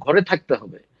একদম ঘরে থাকতে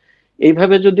হবে।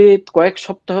 এইভাবে যদি কয়েক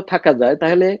সপ্তাহ থাকা যায়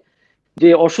তাহলে যে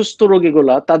অসুস্থ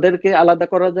রোগীগুলা তাদেরকে আলাদা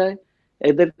করা যায়,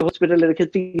 এদেরকে হসপিটালে রেখে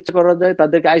চিকিৎসা করা যায়,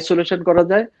 তাদেরকে আইসোলেশন করা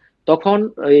যায়, তখন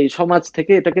এই সমাজ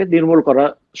থেকে এটাকে নির্মূল করা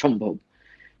সম্ভব।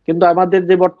 কিন্তু আমাদের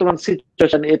যে বর্তমান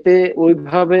সিচুয়েশন, এতে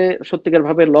ওইভাবে সত্যিকার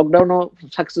ভাবে লকডাউনও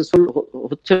সাকসেসফুল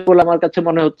হচ্ছে বলে আমার কাছে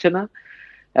মনে হচ্ছে না।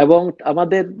 এবং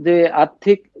আমাদের যে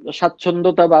আর্থিক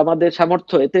স্বাচ্ছন্দ্যতা বা আমাদের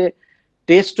সামর্থ্য, এতে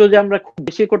টেস্টও যে আমরা খুব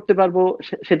বেশি করতে পারবো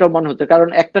সেটাও মনে হচ্ছে। কারণ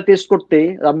একটা টেস্ট করতে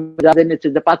আমরা যা জেনেছি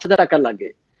যে ৫,০০০ টাকা লাগে।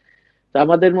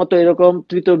 আমাদের মতো এরকম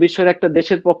তৃতীয় বিশ্বের একটা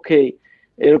দেশের পক্ষে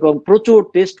এরকম প্রচুর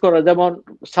টেস্ট করা, যেমন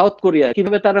সাউথ কোরিয়া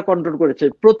কিভাবে তারা কন্ট্রোল করেছে,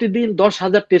 প্রতিদিন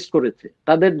 ১০,০০০ টেস্ট করেছে।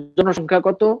 তাদের জনসংখ্যা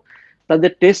কত,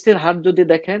 তাদের টেস্টের হার যদি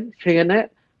দেখেন সেখানে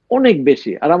অনেক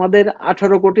বেশি। আর আমাদের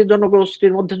 ১৮ কোটি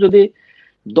জনগোষ্ঠীর মধ্যে যদি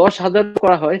 ১০,০০০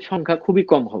 করা হয়, সংখ্যা খুবই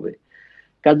কম হবে।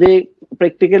 কাজে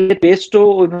প্র্যাকটিক্যালি টেস্টও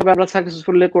ওইভাবে আমরা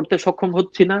সাকসেসফুলি করতে সক্ষম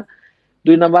হচ্ছি না।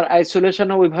 ২ নাম্বার,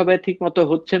 আইসোলেশনও ওইভাবে ঠিক মতো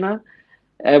হচ্ছে না।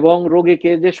 এবং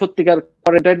রোগীকে যে সত্যিকার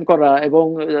কোয়ারেন্টাইন করা, এবং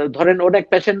ধরেন অনেক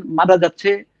পেশেন্ট মারা যাচ্ছে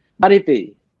বাড়িতেই,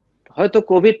 হয়তো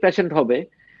কোভিড পেশেন্ট হবে,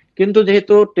 কিন্তু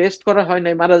যেহেতু টেস্ট করা হয়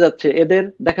নাই মারা যাচ্ছে, এদের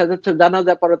দেখা যাচ্ছে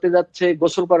জানাজা পড়াতে যাচ্ছে,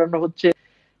 গোসল করানো হচ্ছে,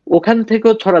 ওখান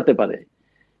থেকেও ছড়াতে পারে।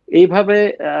 এইভাবে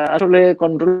আসলে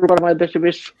কন্ট্রোল করা আমাদের দেশে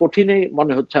বেশ কঠিনই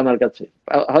মনে হচ্ছে আমার কাছে।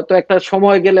 হয়তো একটা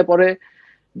সময় গেলে পরে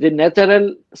যে ন্যাচারাল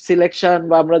সিলেকশন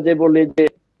বা আমরা যে বলি যে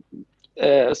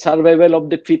সার্ভাইভাল অফ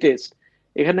দ্য ফিটেস্ট,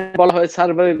 এখানে বলা হয়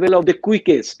সার্ভাইভাল অফ দ্য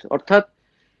কুইকেস্ট, অর্থাৎ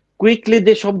কুইকলি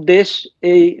যেসব দেশ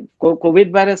এই কোভিড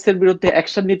ভাইরাসের বিরুদ্ধে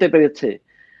অ্যাকশন নিতে পেরেছে,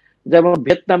 যেমন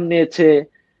ভিয়েতনাম নিয়েছে,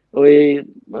 ওই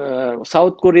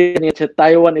সাউথ কোরিয়া নিয়েছে,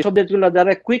 তাইওয়ান, এসব দেশগুলো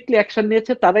যারা কুইকলি অ্যাকশন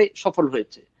নিয়েছে তারাই সফল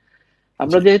হয়েছে।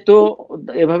 আমরা যেহেতু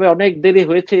এভাবে অনেক দেরি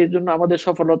হয়েছে, এর জন্য আমাদের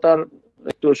সফলতার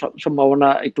একটু সম্ভাবনা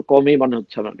একটু কমই মনে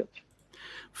হচ্ছে আমার কাছে।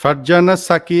 ফারজানা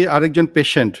সাকি আরেকজন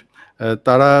পেশেন্ট,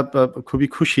 তারা খুবই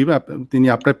খুশি তিনি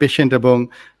আপনার পেশেন্ট এবং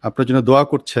আপনার জন্য দোয়া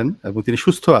করছেন এবং তিনি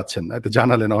সুস্থ আছেন, এটা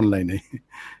জানালেন অনলাইনে।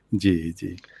 জি জি,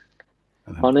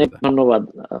 অনেক ধন্যবাদ।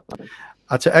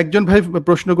 আচ্ছা, একজন ভাই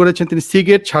প্রশ্ন করেছেন তিনি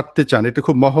সিগারেট ছাড়তে চান, এটা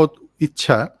খুব মহৎ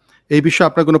ইচ্ছা, এই বিষয়ে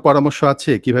আপনার কোনো পরামর্শ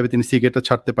আছে কিভাবে তিনি সিগারেটটা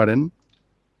ছাড়তে পারেন?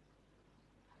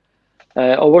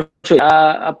 অবশ্যই,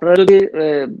 আপনারা যদি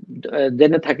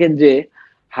জেনে থাকেন যে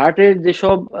হার্টের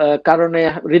যেসব কারণে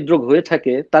হৃদরোগ হয়ে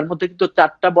থাকে তার মধ্যে কিন্তু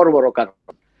 4টা বড় বড় কারণ,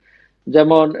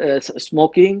 যেমন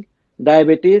স্মোকিং,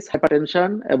 ডায়াবেটিস, হাইপারটেনশন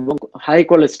এবং হাই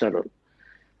কোলেস্টেরল।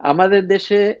 আমাদের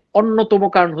দেশে অন্যতম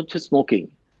কারণ হচ্ছে স্মোকিং।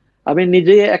 আমি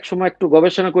নিজে একসময় একটু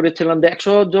গবেষণা করেছিলাম যে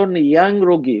 100 জন ইয়াং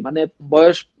রোগী, মানে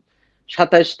বয়স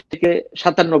 27 থেকে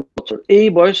 57 বছর, এই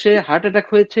বয়সে হার্ট অ্যাটাক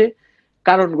হয়েছে,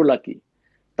 কারণগুলা কি?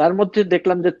 তার মধ্যে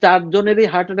দেখলাম যে 4 জনেরই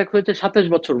হার্ট অ্যাটাক হয়েছে 27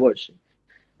 বছর বয়সে,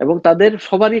 এবং তাদের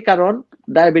সবারই কারণ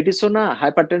ডায়াবেটিসও না,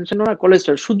 হাইপারটেনশনও না,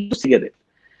 কোলেস্টেরল, শুধু সিগারেট।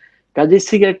 কাজে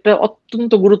সিগারেটটা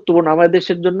অত্যন্ত গুরুত্বপূর্ণ আমাদের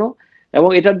দেশের জন্য, এবং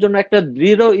এটার জন্য একটা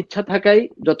দৃঢ় ইচ্ছা থাকাই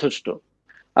যথেষ্ট।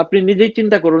 আপনি নিজেই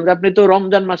চিন্তা করুন যে আপনি তো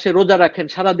রমজান মাসে রোজা রাখেন,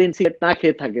 সারাদিন সিগারেট না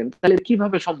খেয়ে থাকেন, তাহলে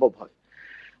কিভাবে সম্ভব হয়?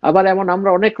 আবার এমন আমরা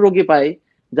অনেক রোগী পাই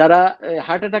যারা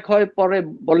হার্ট অ্যাটাক হয় পরে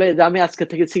বলে যে আমি আজকে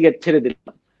থেকে সিগারেট ছেড়ে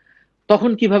দিলাম,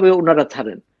 তখন কিভাবে ওনারা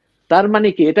ছাড়েন? তার মানে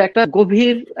কি, এটা একটা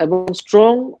গভীর এবং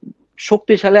স্ট্রং,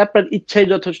 শক্তিশালী আপনার ইচ্ছাই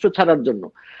যথেষ্ট ছাড়ার জন্য।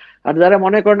 আর যারা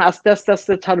মনে করেন আস্তে আস্তে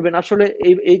আস্তে ছাড়বেন, আসলে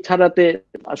এই ছাড়াতে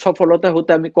সফলতা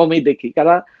হতে আমি কমই দেখি।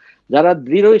 যারা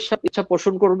দৃঢ় ইচ্ছা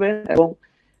পোষণ করবেন এবং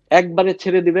একবারে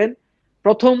ছেড়ে দিবেন,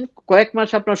 প্রথম কয়েক মাস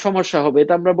আপনার সমস্যা হবে,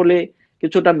 এটা আমরা বলি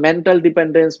কিছুটা মেন্টাল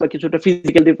ডিপেন্ডেন্স বা কিছুটা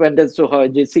ফিজিক্যাল ডিপেন্ডেন্সও হয়,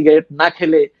 যে সিগারেট না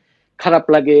খেলে খারাপ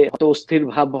লাগে, হয়তো অস্থির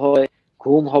ভাব হয়,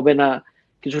 ঘুম হবে না,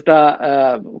 কিছুটা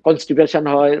কনস্টিপেশন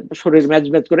হয়, শরীর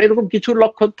ম্যাজম্যাজ করে, এরকম কিছু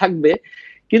লক্ষণ থাকবে।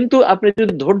 কিন্তু আপনি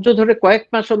যদি ধৈর্য ধরে কয়েক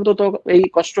মাস অন্তত এই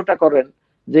কষ্টটা করেন,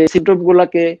 যে সিমটম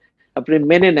গুলাকে আপনি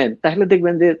মেনে নেন, তাহলে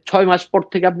দেখবেন যে 6 মাস পর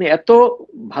থেকে আপনি এত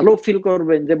ভালো ফিল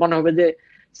করবেন যে মনে হবে যে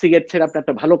সিগারেট ছেড়ে আপনি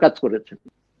একটা ভালো কাজ করেছেন।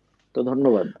 তো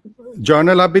ধন্যবাদ।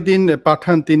 জয়নাল আবেদিন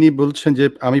পাঠান তিনি বলছেন যে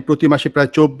আমি প্রতি মাসে প্রায়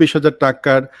 24,000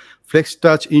 টাকার ফ্লেক্স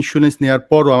টাচ ইন্স্যুরেন্স নেওয়ার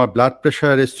পরও আমার ব্লাড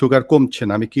প্রেশারের সুগার কমছে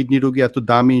না। আমি কিডনি রোগী, এত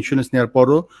দামি ইন্স্যুরেন্স নেওয়ার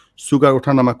পরও সুগার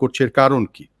ওঠানামা করছে, এর কারণ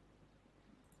কি?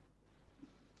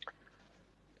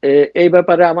 এই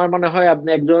ব্যাপারে আমার মনে হয় আপনি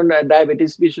একজন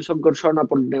ডায়াবেটিস বিশেষজ্ঞর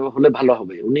শরণাপন্ন হলে ভালো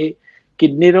হবে। উনি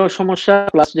কিডনিরও সমস্যা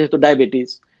প্লাস যেহেতু ডায়াবেটিস,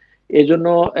 এই জন্য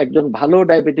একজন ভালো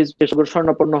ডায়াবেটিস বিশেষজ্ঞর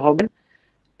শরণাপন্ন হবেন।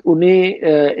 উনি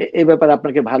এই ব্যাপারে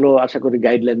আপনাকে ভালো আশা করি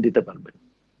গাইডলাইন দিতে পারবেন।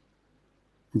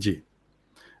 জি,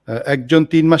 একজন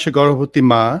 3 মাসে গর্ভবতী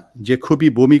মা যে খুবই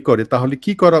বমি করে, তাহলে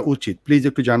কি করা উচিত প্লিজ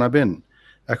একটু জানাবেন?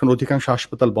 এখন অধিকাংশ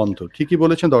হাসপাতাল বন্ধ। ঠিকই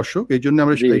বলেছেন দর্শক, এই জন্য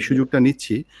আমরা এই সুযোগটা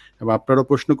নিচ্ছি এবং আপনারাও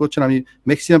প্রশ্ন করছেন, আমি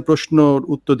ম্যাক্সিমাম প্রশ্নর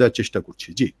উত্তর দেওয়ার চেষ্টা করছি।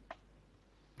 জি,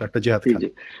 ডাক্তার জেহাদ খান।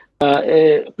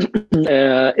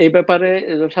 এই ব্যাপারে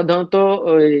সাধারণত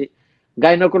ওই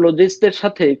গাইনোকোলজিস্টের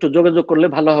সাথে একটু যোগাযোগ করলে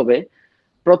ভালো হবে।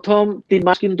 প্রথম 3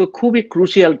 মাস কিন্তু খুবই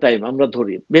ক্রুশিয়াল টাইম আমরা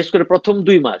ধরি, বিশেষ করে প্রথম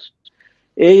 2 মাস।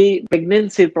 এই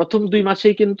প্রেগনেন্সির প্রথম 2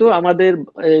 মাসেই কিন্তু আমাদের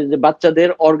বাচ্চাদের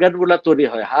অর্গান গুলা তৈরি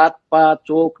হয়, হাত পা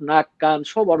চোখ নাক কান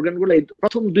সব অর্গান গুলা এই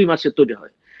প্রথম 2 মাসে তৈরি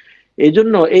হয়। এই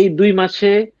জন্য এই 2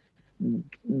 মাসে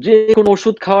যে কোনো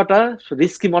ওষুধ খাওয়াটা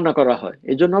রিস্কি মনে করা হয়।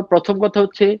 এই জন্য প্রথম কথা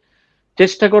হচ্ছে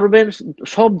চেষ্টা করবেন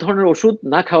সব ধরনের ওষুধ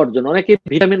না খাওয়ার জন্য। অনেকে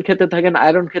ভিটামিন খেতে থাকেন,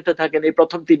 আয়রন খেতে থাকেন এই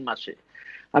প্রথম 3 মাসে।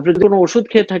 আপনি যদি কোনো ওষুধ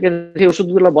খেয়ে থাকেন সেই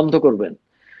ওষুধগুলো বন্ধ করবেন।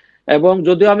 এবং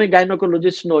যদিও আমি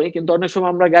গাইনোকোলজিস্ট নই, কিন্তু অনেক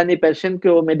সময় আমরা গাইনি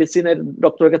পেশেন্টকেও মেডিসিনের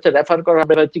ডক্টরের কাছে রেফার করা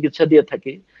চিকিৎসা দিয়ে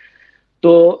থাকি।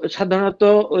 তো সাধারণত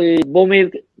ওই বমির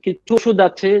কিছু ওষুধ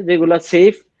আছে যেগুলা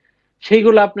সেফ,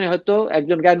 সেইগুলো আপনি হয়তো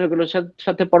একজন গাইনোকোলজিস্টের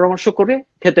সাথে পরামর্শ করে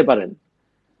খেতে পারেন।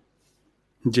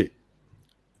 জি,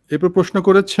 এরপর প্রশ্ন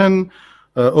করেছেন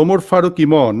ওমর ফারুক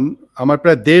ইমন, আমার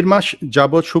প্রায় 1.5 মাস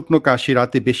যাবৎ শুকনো কাশি,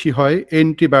 রাতে বেশি হয়,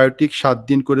 অ্যান্টিবায়োটিক 7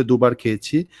 দিন করে 2বার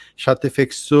খেয়েছি, সাথে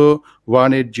ফেক্সো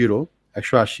 180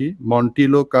 180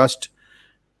 মন্টিলো কাস্ট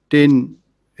 10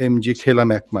 mg খেলাম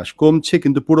 1 মাস, কমছে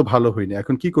কিন্তু পুরো ভালো হয়নি,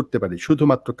 এখন কি করতে পারি?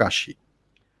 শুধুমাত্র কাশি।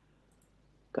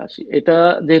 এটা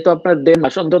যেহেতু আপনার 1.5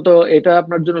 মাস, অন্তত এটা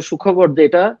আপনার জন্য সুখবর যে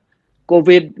এটা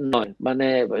কোভিড নয়, মানে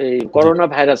এই করোনা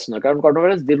ভাইরাস নয়, কারণ করোনা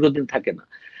ভাইরাস দীর্ঘদিন থাকে না।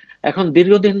 এখন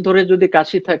দীর্ঘদিন ধরে যদি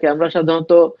কাশি থাকে, আমরা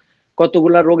সাধারণত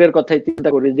কতগুলা রোগের কথাই চিন্তা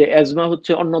করি, যে অ্যাজমা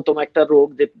হচ্ছে অন্যতম একটা রোগ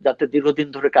যাতে দীর্ঘদিন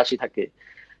ধরে কাশি থাকে।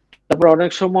 তারপর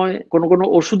অনেক সময় কোন কোন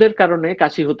ওষুধের কারণে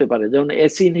কাশি হতে পারে, যেমন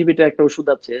এসি ইনহিবিটর একটা ওষুধ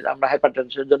আছে, আমরা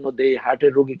হাইপারটেনশনের জন্য দেই,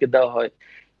 হার্টের রোগীকে দেওয়া হয়,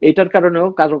 এটার কারণেও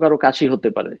কারো কারো কাশি হতে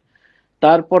পারে।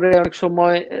 তারপরে অনেক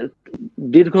সময়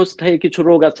দীর্ঘস্থায়ী কিছু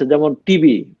রোগ আছে, যেমন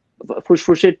টিবি,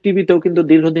 ফুসফুসের টিবিতেও কিন্তু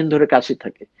দীর্ঘদিন ধরে কাশি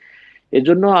থাকে।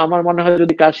 এজন্য আমার মনে হয়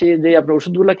যদি কাশি, যে আপনি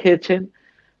ওষুধগুলা খেয়েছেন,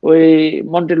 ওই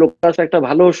মন্টেলোকাস একটা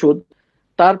ভালো ওষুধ,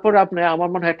 তারপরে আপনি আমার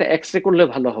মনে হয় একটা এক্সরে করলে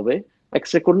ভালো হবে।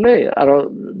 এক্সরে করলে আরো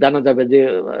জানা যাবে যে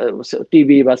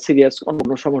টিবি বা সিরিয়াস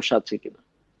কোনো সমস্যা আছে কিনা।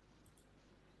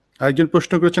 একজন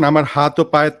প্রশ্ন করেছেন, আমার হাত ও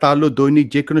পায়ের তালু দৈনিক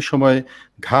যে কোনো সময়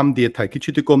ঘাম দিয়ে থাকে,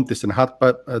 কিছুতে কমতেছে না, হাত পা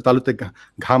তালুতে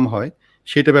ঘাম হয়,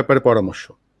 সেটা ব্যাপারে পরামর্শ।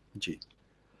 জি,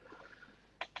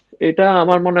 এটা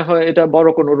আমার মনে হয় এটা বড়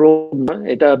কোনো রোগ না।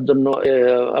 এটার জন্য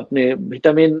আপনি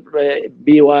vitamin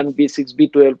B1, B6,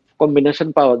 B12 combination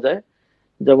পাওয়া যায়।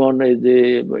 যেমন এই যে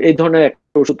এই ধরনের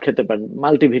একটা ওষুধ খেতে পারেন,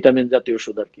 মাল্টিভিটামিন জাতীয়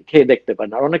ওষুধ আর কি, খেয়ে দেখতে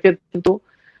পারেন। আর অনেকের কিন্তু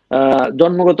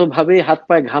জন্মগত ভাবেই হাত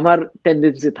পায়ে ঘামার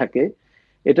টেন্ডেন্সি থাকে,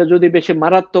 এটা যদি বেশি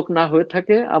মারাত্মক না হয়ে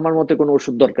থাকে আমার মতে কোনো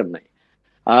ওষুধ দরকার নাই।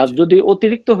 আর যদি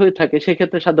অতিরিক্ত হয়ে থাকে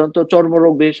সেক্ষেত্রে সাধারণত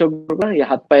চর্মরোগ বিশেষজ্ঞরা এই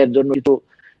হাত পায়ের জন্য কিছু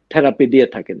থেরাপি দিয়ে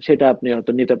থাকেন, সেটা আপনি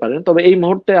হয়তো নিতে পারেন। তবে এই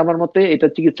মুহূর্তে আমার মতে এটা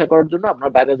চিকিৎসা করার জন্য আপনার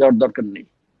বাইরে যাওয়ার দরকার নেই।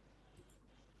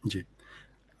 জি।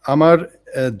 আমার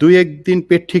 2-1 দিন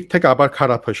পেট ঠিক থাকে আবার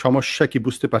খারাপ হয়, সমস্যা কি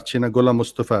বুঝতে পারছি না, গোলাম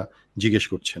মোস্তফা জিজ্ঞেস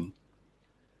করছেন।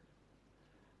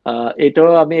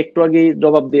 এটাও আমি একটু আগেই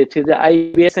জবাব দিয়েছি যে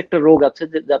আইবিএস একটা রোগ আছে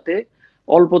যাতে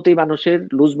অল্পতেই মানুষের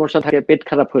লুজ মোশন থাকে, পেট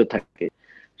খারাপ হয়ে থাকে।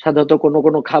 সাধারণত কোনো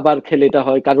কোনো খাবার খেলে এটা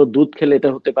হয়, কারো দুধ খেলে এটা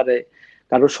হতে পারে,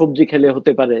 কারো সবজি খেলে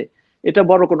হতে পারে। এটা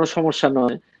বড় কোনো সমস্যা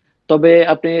নয়। তবে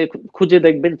আপনি খুঁজে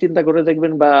দেখবেন, চিন্তা করে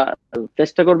দেখবেন, বা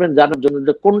চেষ্টা করবেন জানার জন্য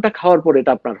যে কোনটা খাওয়ার পর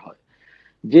এটা আপনার হয়।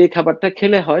 যে খাবারটা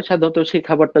খেলে হয় সাধারণত সেই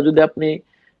খাবারটা যদি আপনি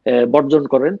বর্জন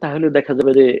করেন, তাহলে দেখা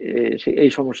যাবে যে এই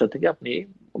সমস্যা থেকে আপনি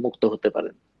মুক্ত হতে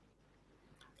পারেন।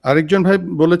 আরেকজন ভাই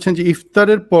বলেছেন যে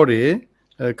ইফতারের পরে,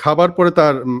 খাবার পরে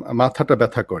তার মাথাটা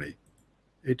ব্যথা করে,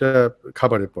 এটা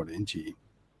খাবারের পরে। জি,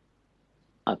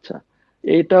 আচ্ছা,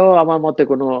 এটাও আমার মতে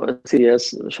কোনো সিরিয়াস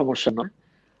সমস্যা নয়।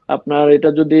 আপনার এটা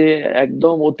যদি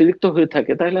একদম অতিরিক্ত হয়ে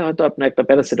থাকে তাহলে হয়তো আপনি একটা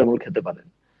প্যারাসিটামল খেতে পারেন।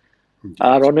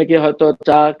 আর অনেকে হয়তো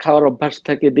চা খাওয়ার অভ্যাস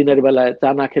থাকে, দিনের বেলায় চা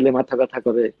না খেলে মাথা ব্যথা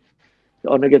করে,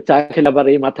 অনেকে চা খেলে আবার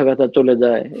এই মাথা ব্যথা চলে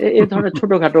যায়, এই ধরনের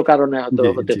ছোটখাটো কারণে হয়তো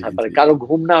হতে পারে, কারো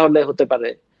ঘুম না হলে হতে পারে।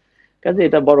 কাজে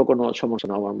এটা বড় কোনো সমস্যা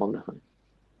না আমার মনে হয়।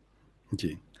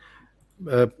 জি,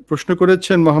 প্রশ্ন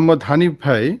করেছেন মোহাম্মদ হানিফ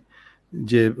ভাই,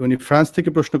 যে উনি ফ্রান্স থেকে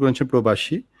প্রশ্ন করেছেন,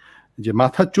 প্রবাসী, যে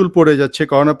মাথার চুল পড়ে যাচ্ছে,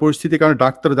 করোনা পরিস্থিতির কারণে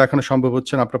ডাক্তার দেখানো সম্ভব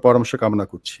হচ্ছে না, আপনার পরামর্শ কামনা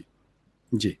করছি।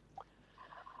 জি,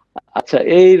 আচ্ছা,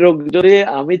 এই রোগ যদি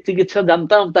আমি চিকিৎসা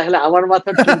জানতাম তাহলে আমার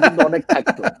মাথার চুল কিন্তু অনেক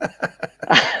থাকতো।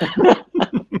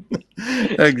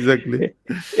 এক্স্যাক্টলি।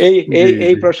 এই এই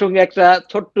এই প্রসঙ্গে একটা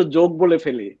ছোট্ট জোক বলে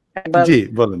ফেলি। জি,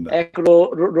 বলেন না। এক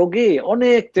রোগী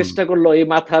অনেক চেষ্টা করলো এই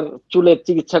মাথার চুলের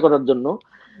চিকিৎসা করার জন্য।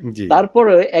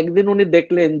 তারপরে একদিন উনি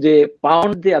দেখলেন যে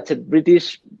পাউন্ড যে আছে, ব্রিটিশ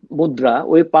মুদ্রা,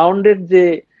 ওই পাউন্ডের যে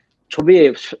ছবি,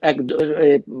 এক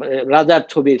রাজার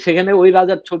ছবি, সেখানে ওই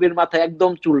রাজার ছবির মাথায়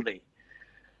একদম চুল নেই।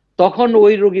 তখন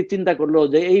ওই রোগী চিন্তা করলো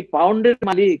যে এই পাউন্ডের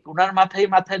মালিক, ওনার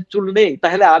মাথায় চুল নেই,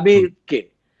 তাহলে আমি কে?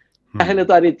 তাহলে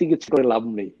তো আর এই চিকিৎসা করে লাভ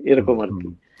নেই, এরকম আর কি।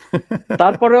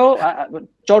 তারপরেও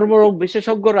চর্মরোগ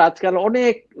বিশেষজ্ঞরা আজকাল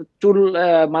অনেক চুল,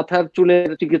 মাথার চুলের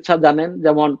চিকিৎসা জানেন।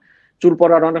 যেমন চুল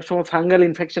পড়ার অনেক সময় ফাঙ্গাল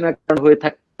ইনফেকশনের কারণে হয়ে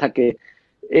থাকে,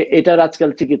 এটার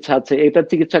আজকাল চিকিৎসা আছে। এটার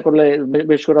চিকিৎসা করলে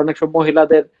বিশেষ করে অনেক সময়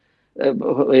মহিলাদের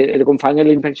এরকম ফাঙ্গাল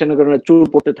ইনফেকশনের কারণে চুল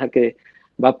পড়তে থাকে,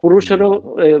 বা পুরুষেরও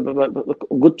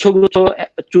গুচ্ছ গুচ্ছ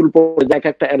চুল পড়ে যায়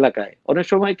একটা এলাকায়, অনেক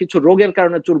সময় কিছু রোগের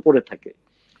কারণে চুল পড়ে থাকে।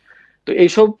 তো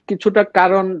এইসব কিছুটা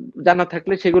কারণ জানা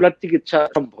থাকলে সেগুলোর চিকিৎসা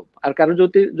সম্ভব। আর কারণ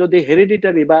যদি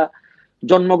হেরিডিটারি বা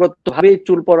জন্মগত ভাবে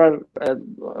চুল পড়ার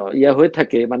ইয়া হয়ে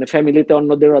থাকে, মানে ফ্যামিলিতে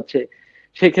অন্যদের আছে,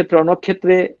 সেক্ষেত্রে অনেক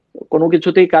ক্ষেত্রে কোনো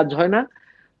কিছুতেই কাজ হয় না।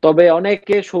 তবে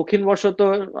অনেকে শৌখিন বশত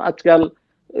আজকাল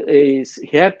এই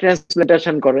হেয়ার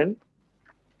ট্রান্সপ্লান্টেশন করেন।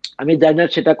 আমি জানি না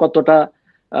সেটা কতটা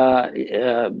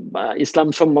ইসলাম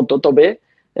সম্মত, তবে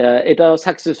এটা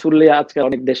সাকসেসফুলি আজকে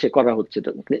অনেক দেশে করা হচ্ছে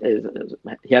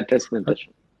হেয়ার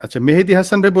ট্রান্সপ্লান্টেশন। আচ্ছা, মেহেদি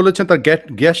হাসান ভাই বলেছেন তার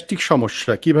গ্যাস্ট্রিক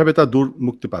সমস্যা, কিভাবে তা দূর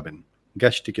মুক্তি পাবেন?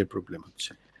 গ্যাস্ট্রিকের প্রবলেম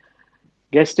হচ্ছে।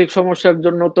 গ্যাস্ট্রিক সমস্যার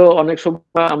জন্য তো অনেক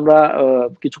সময় আমরা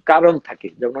কিছু কারণ থাকে,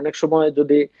 যেমন অনেক সময়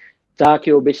যদি চা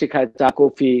কেউ বেশি খায়, চা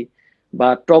কফি বা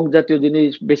টক জাতীয়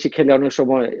জিনিস বেশি খেলে অনেক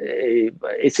সময় এই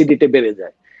অ্যাসিডিটি বেড়ে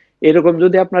যায়। এরকম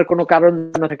যদি আপনার কোনো কারণ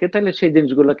না থাকে তাহলে সেই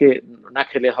জিনিসগুলোকে না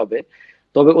খেলে হবে।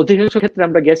 তবে অধিকাংশ ক্ষেত্রে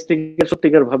আমরা গ্যাস্ট্রিকের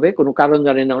সত্যিকার ভাবে কোনো কারণ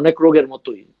জানি না, অনেক রোগের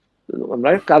মতোই আমরা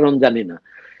কারণ জানি না।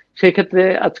 সেই ক্ষেত্রে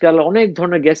আজকাল অনেক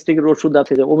ধরনের গ্যাস্ট্রিকের ওষুধ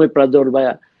আছে, যে ওমিপ্রাজল বা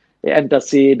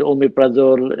অ্যান্টাসিড,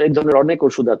 ওমিপ্রাজল, এই ধরনের অনেক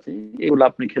ওষুধ আছে, এগুলো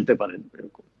আপনি খেতে পারেন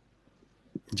এরকম।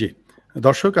 জি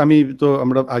দর্শক,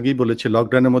 আমরা আগেই বলেছি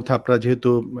লকডাউনের মধ্যে আপনারা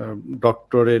যেহেতু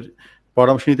ডক্টরের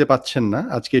পরামর্শ নিতে পাচ্ছেন না,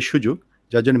 আজকে সুযোগ,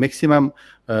 যার জন্য ম্যাক্সিমাম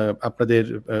আপনাদের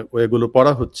ওয়েগুলো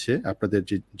পড়া হচ্ছে, আপনাদের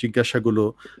যে জিজ্ঞাসাগুলো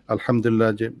আলহামদুলিল্লাহ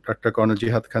যে ডাক্তার কর্নেল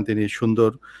জিহাদ খান তিনি সুন্দর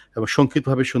এবং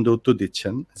সংক্ষিপ্তভাবে সুন্দর উত্তর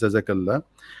দিচ্ছেন, জাজাকাল্লাহ।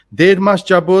 1.5 মাস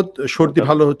যাবত সর্দি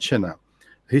ভালো হচ্ছে না,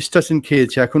 হিস্টাসিন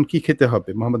খেয়েছে, এখন কি খেতে হবে?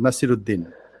 মোহাম্মদ নাসির উদ্দিন।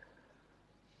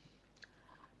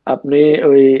 আপনি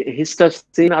ওই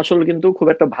হিস্টাসিন আসলে কিন্তু খুব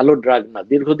একটা ভালো ড্রাগ না,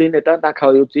 দীর্ঘদিন এটা না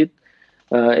খাওয়া উচিত।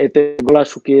 এতে গলা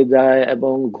শুকিয়ে যায়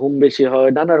এবং ঘুম বেশি হয়,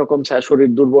 নানা রকম শরীর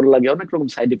দুর্বল লাগে, অনেক রকম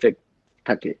সাইড ইফেক্ট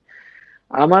থাকে।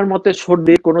 আমার মতে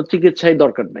সর্দির কোনো চিকিৎসাই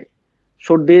দরকার নাই।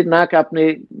 সর্দি নাক, আপনি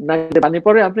নাকে পানি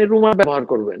পড়ে, আপনি রুমাল ব্যবহার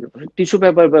করবেন, টিস্যু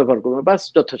পেপার ব্যবহার করবেন, বাস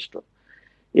যথেষ্ট।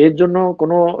 এর জন্য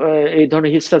কোনো এই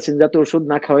ধরনের হিস্টাসিন জাতীয় ওষুধ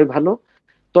না খাওয়াই ভালো।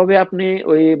 তবে আপনি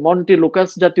ওই মন্টি লুকাস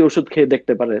জাতীয় ওষুধ খেয়ে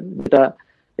দেখতে পারেন, যেটা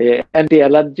অ্যান্টি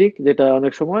অ্যালার্জিক, যেটা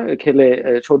অনেক সময় খেলে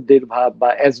সর্দির ভাব বা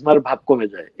অ্যাজমার ভাব কমে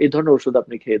যায়। এই ধরনের ওষুধ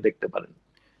আপনি খেয়ে দেখতে পারেন।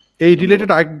 এই রিলেটেড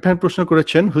আরেক ভাই প্রশ্ন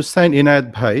করেছেন, হুসাইন ইনায়েত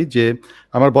ভাই, যে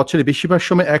আমার বছরে বেশিরভাগ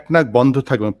সময় এক নাক বন্ধ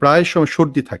থাকে, প্রায় সময়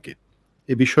সর্দি থাকে,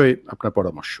 এ বিষয়ে আপনার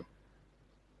পরামর্শ?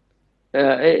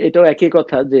 এটাও একই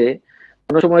কথা, যে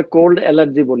অনেক সময় কোল্ড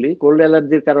অ্যালার্জি বলি, কোল্ড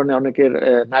অ্যালার্জির কারণে অনেকের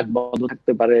নাক বন্ধ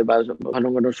থাকতে পারে বা ঘন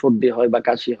ঘন সর্দি হয় বা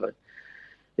কাশি হয়।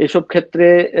 এসব ক্ষেত্রে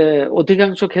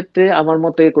অধিকাংশ ক্ষেত্রে আমার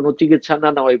মতে কোনো চিকিৎসা না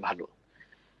নেওয়াই ভালো।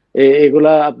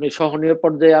 এগুলা আপনি সহনীয়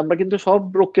পর্যায়ে, আমরা কিন্তু সব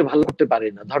রোগকে ভালো করতে পারি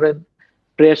না। ধরেন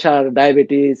প্রেসার,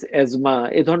 ডায়াবেটিস, অ্যাজমা,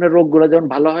 এই ধরনের রোগগুলো যেমন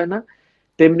ভালো হয় না,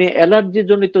 তেমনি অ্যালার্জি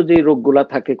জনিত যে রোগগুলা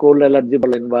থাকে, কোল্ড অ্যালার্জি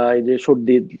বলেন বা এই যে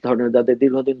সর্দি ধরনের যাদের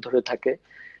দীর্ঘদিন ধরে থাকে,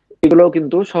 এগুলোও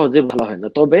কিন্তু সহজে ভালো হয় না।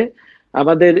 তবে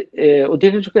আমাদের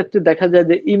অধিকাংশ ক্ষেত্রে দেখা যায়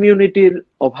যে ইমিউনিটির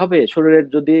অভাবে শরীরের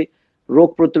যদি রোগ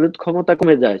প্রতিরোধ ক্ষমতা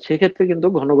কমে যায়, সেক্ষেত্রে কিন্তু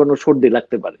ঘন ঘন সর্দি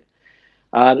লাগতে পারে।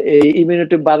 আর এই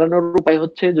ইমিউনিটি বাড়ানোর উপায়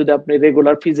হচ্ছে, যদি আপনি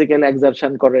রেগুলার ফিজিক্যাল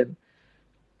এক্সারশন করেন,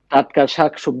 টাটকা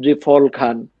শাক সবজি ফল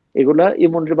খান, এগুলা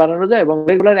ইমিউনিটি বাড়ানো যায়, এবং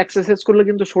রেগুলার এক্সারসাইজ করলে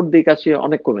কিন্তু সর্দি কাশি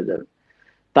অনেক কমে যাবে।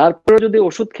 তারপরে যদি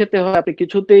ওষুধ খেতে হয়, আপনি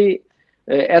কিছুতেই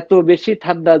এত বেশি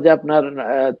ঠান্ডা যে আপনার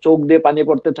চোখ দিয়ে পানি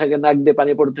পড়তে থাকে, নাক দিয়ে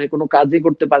পানি পড়তে থাকে, কোনো কাজই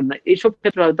করতে পারেন না, এইসব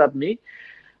ক্ষেত্রে হয়তো আপনি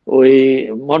ওই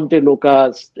মন্টে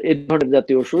লোকাস, এই ধরনের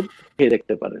জাতীয় ওষুধ খেয়ে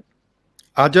দেখতে পারেন।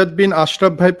 আজাদ বিন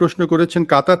আশরাফ ভাই প্রশ্ন করেছেন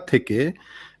কাতার থেকে,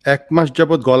 1 মাস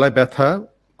যাবৎ গলায় ব্যথা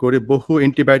করে বহু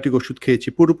অ্যান্টিবায়োটিক ওষুধ খেয়েছি,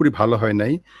 পুরোপুরি ভালো হয়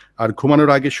নাই, আর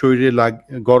ঘুমানোর আগে শরীরে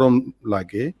গরম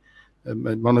লাগে,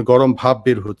 মানে গরম ভাব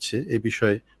বের হচ্ছে, এই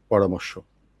বিষয়ে পরামর্শ?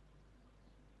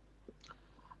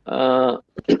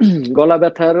 গলা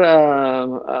ব্যথার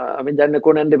আমি জানি না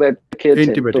কোন অ্যান্টিবায়োটিক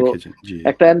খেয়েছেন, তো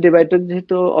একটা অ্যান্টিবায়োটিক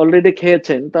যেহেতু অলরেডি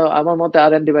খেয়েছেন, তা আমার মতে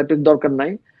আর অ্যান্টিবায়োটিক দরকার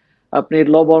নাই। আপনি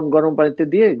লবণ গরম পানিতে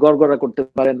দিয়ে গড়গড়া করতে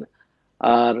পারেন।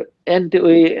 আর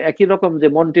ওই একই রকম যে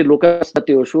মন্টি লুকাস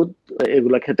জাতীয় ওষুধ,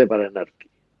 এগুলা খেতে পারেন আর কি।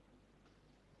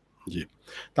 জি,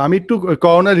 তা আমি একটু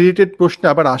করোনা রিলেটেড প্রশ্নে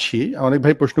আবার আসি, অনেক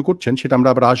ভাই প্রশ্ন করছেন, সেটা আমরা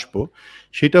আবার আসবো।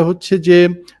 সেটা হচ্ছে যে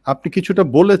আপনি কিছুটা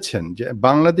বলেছেন যে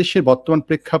বাংলাদেশের বর্তমান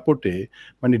প্রেক্ষাপটে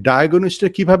মানে ডায়াগনোসিসটা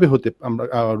কিভাবে হতে আমরা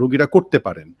রোগীরা করতে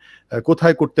পারেন,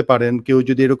 কোথায় করতে পারেন, কেউ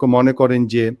যদি এরকম মনে করেন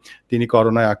যে তিনি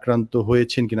করোনায় আক্রান্ত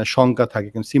হয়েছেন কিনা শঙ্কা থাকে,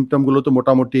 কিন্তু সিমটমগুলো তো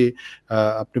মোটামুটি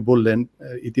আপনি বললেন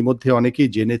ইতিমধ্যে অনেকেই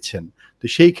জেনেছেন, তো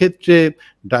সেই ক্ষেত্রে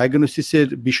ডায়াগনোসিসের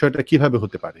বিষয়টা কিভাবে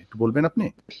হতে পারে একটু বলবেন আপনি?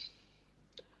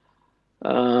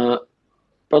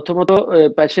 প্রথমত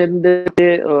পেশেন্টদেরকে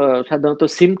সাধারণত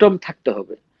সিমটম থাকতে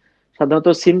হবে। সাধারণত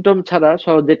সিমটম ছাড়া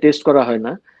সহজে টেস্ট করা হয়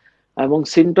না, এবং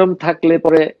সিমটম থাকলে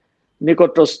পরে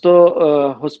নিকটস্থ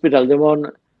হসপিটাল, যেমন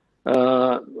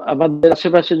আমাদের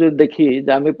আশেপাশে যদি দেখি,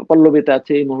 যে আমি পল্লবীতে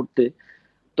আছি এই মুহূর্তে,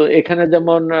 তো এখানে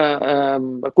যেমন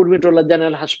কুর্মিটোলা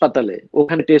জেনারেল হাসপাতালে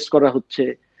ওখানে টেস্ট করা হচ্ছে,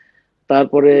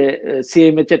 তারপরে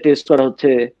সিএমএইচ এ টেস্ট করা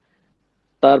হচ্ছে,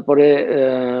 তারপরে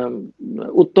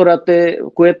উত্তরাতে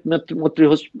কুয়েত মৈত্রী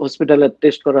হসপিটালে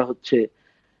টেস্ট করা হচ্ছে,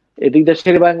 এদিক দিয়ে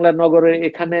শের বাংলা নগরে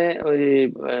এখানে ওই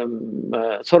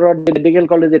সরোয়ার্দী মেডিকেল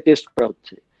কলেজে টেস্ট করা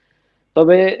হচ্ছে।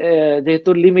 তবে যেহেতু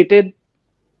লিমিটেড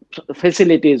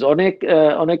ফেসিলিটিস,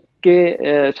 অনেককে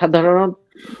সাধারণ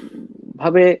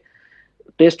ভাবে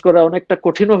টেস্ট করা অনেকটা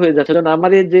কঠিনও হয়ে যাচ্ছে। কারণ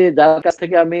আমার এই যে যার কাছ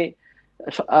থেকে আমি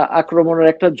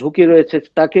আক্রমণের একটা ঝুঁকি রয়েছে,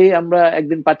 তাকেই আমরা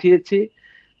একদিন পাঠিয়েছি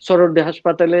সরোয়ার্দী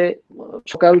হাসপাতালে,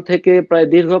 সকাল থেকে প্রায়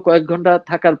দীর্ঘ কয়েক ঘন্টা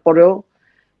থাকার পরেও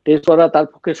টেস্ট করা তার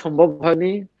পক্ষে সম্ভব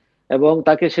হয়নি, এবং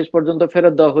তাকে শেষ পর্যন্ত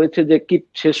ফেরত দেওয়া হয়েছে যে কিট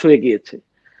শেষ হয়ে গিয়েছে।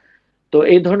 তো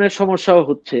এই ধরনের সমস্যাও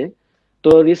হচ্ছে।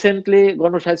 তো রিসেন্টলি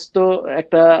গণস্বাস্থ্য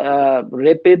একটা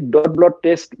র্যাপিড ডট ব্লড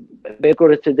টেস্ট বের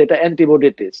করেছে, যেটা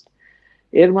অ্যান্টিবডি টেস্ট।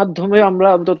 এর মাধ্যমে আমরা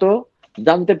অন্তত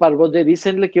জানতে পারবো যে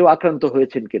রিসেন্টলি কেউ আক্রান্ত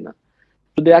হয়েছেন কিনা।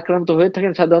 যদি আক্রান্ত হয়ে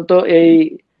থাকেন, সাধারণত এই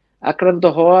আক্রান্ত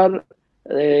হওয়ার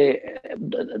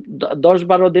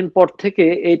 10-12 দিন পর থেকে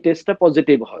এই টেস্টটা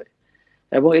পজিটিভ হয়,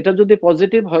 এবং এটা যদি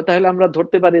পজিটিভ হয় তাহলে আমরা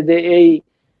ধরতে পারি যে এই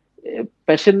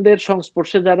পেশেন্টদের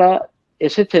সংস্পর্শে যারা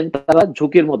এসেছেন তারা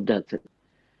ঝুঁকির মধ্যে আছেন।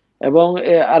 এবং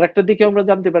আরেকটা দিকে আমরা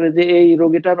জানতে পারি যে এই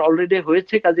রোগীটার অলরেডি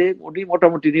হয়েছে, কাজে উনি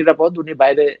মোটামুটি নিরাপদ, উনি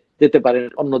বাইরে যেতে পারেন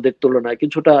অন্যদের তুলনায়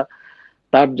কিছুটা,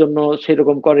 তার জন্য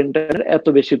সেরকম কোয়ারেন্টাইনের এত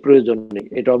বেশি প্রয়োজন নেই,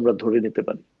 এটা আমরা ধরে নিতে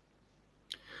পারি।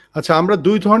 আচ্ছা, আমরা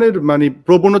দুই ধরনের মানে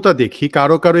প্রবণতা দেখি।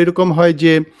 কারো কারো এরকম হয়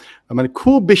যে মানে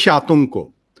খুব বেশি আতঙ্ক,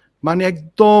 মানে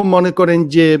একদম মনে করেন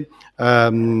যে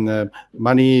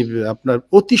মানে আপনার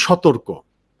অতি সতর্ক।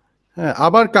 হ্যাঁ,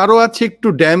 আবার কারো আছে একটু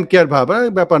ড্যাম কেয়ার ভাব,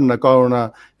 ব্যাপার না, করোনা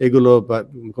এগুলো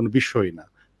কোনো বিষয় না।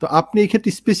 তো আপনি এই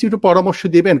ক্ষেত্রে স্পেসিফিক পরামর্শ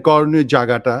দিবেন করণীয়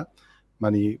জায়গাটা,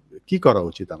 মানে কি করা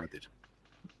উচিত আমাদের?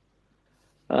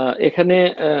 এখানে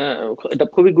এটা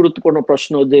খুবই গুরুত্বপূর্ণ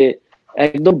প্রশ্ন, যে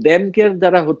একদম ড্যাম কেয়ার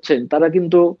যারা হচ্ছেন তারা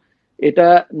কিন্তু এটা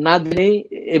না জেনেই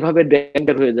এভাবে ড্যাম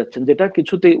কেয়ার হয়ে যাচ্ছেন, যেটা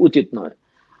কিছুতেই উচিত নয়।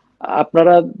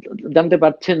 আপনারা জানতে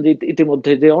পারছেন যে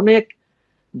ইতিমধ্যে যে অনেক,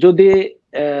 যদি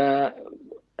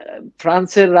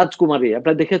ফ্রান্সের রাজকুমারী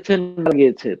আপনারা দেখেছেন মারা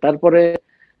গিয়েছে, তারপরে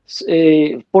এই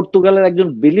পর্তুগালের একজন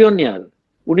বিলিয়নিয়ার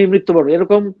উনি মৃত্যুবরণ,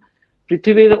 এরকম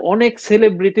পৃথিবীর অনেক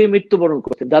সেলিব্রিটি মৃত্যুবরণ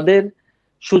করছে, যাদের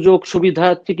সুযোগ সুবিধা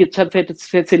চিকিৎসার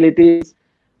ফেসিলিটি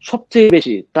সবচেয়ে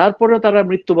বেশি, তারপরে তারা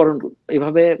মৃত্যুবরণ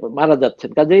এইভাবে মারা যাচ্ছেন।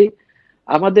 কাজেই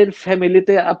আমাদের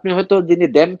ফ্যামিলিতে আপনি হয়তো, যিনি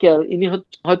ড্যাম কেয়ার, ইনি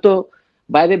হয়তো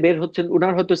বাইরে বের হচ্ছেন,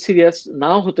 উনার হয়তো সিরিয়াস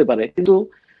নাও হতে পারে, কিন্তু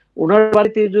উনার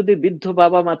বাড়িতে যদি বৃদ্ধ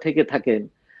বাবা মা থেকে থাকেন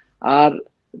আর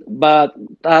বা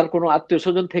তার কোনো আত্মীয়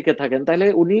স্বজন থেকে থাকেন, তাহলে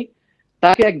উনি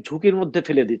তাকে এক ঝুঁকির মধ্যে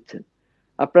ফেলে দিচ্ছেন।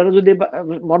 আপনারা যদি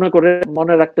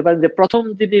মনে রাখতে পারেন যে প্রথম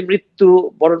যিনি মৃত্যু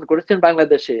বরণ করেছেন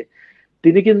বাংলাদেশে,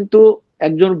 তিনি কিন্তু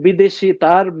একজন বিদেশি,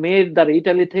 তার মেয়ের দ্বারা,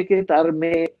 ইটালি থেকে তার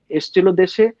মেয়ে এসেছিল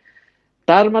দেশে,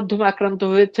 তার মাধ্যমে আক্রান্ত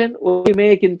হয়েছেন। ওই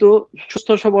মেয়ে কিন্তু সুস্থ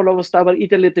সবল অবস্থা আবার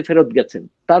ইটালিতে ফেরত গেছেন,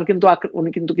 তার কিন্তু উনি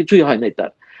কিন্তু কিছুই হয় নাই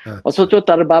তার, অথচ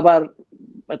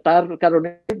তার কারণে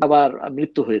বাবার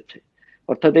মৃত্যু হয়েছে,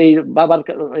 অর্থাৎ এই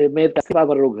মেয়ের কাছে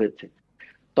বাবার রোগ হয়েছে।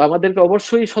 তো আমাদেরকে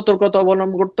অবশ্যই সতর্কতা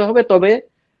অবলম্বন করতে হবে। তবে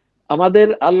আমাদের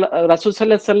রাসূল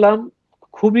সাল্লাল্লাহু আলাইহি সাল্লাম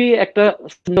খুবই একটা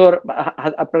সুন্দর,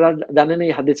 আপনারা জানেন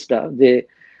এই হাদিসটা, যে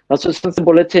রাসূল সাল্লাল্লাহু আলাইহি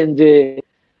সাল্লাম বলেছেন যে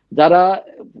যারা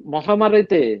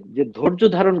মহামারীতে যে ধৈর্য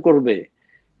ধারণ করবে,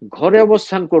 ঘরে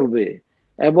অবস্থান করবে,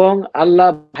 এবং আল্লাহ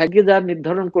ভাগ্যে যা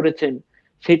নির্ধারণ করেছেন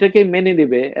সেটাকে মেনে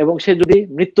নিবে, এবং সে যদি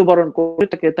মৃত্যুবরণ করে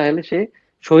থাকে তাহলে সে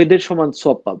শহীদের সমান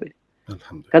সওয়াব পাবে।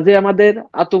 কাজে আমাদের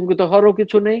আতঙ্কিত হওয়ারও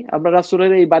কিছু নেই। আমরা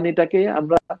রাসূলের এই বাণীটাকে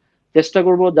আমরা চেষ্টা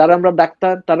করব, যারা আমরা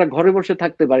ডাক্তার তারা ঘরে বসে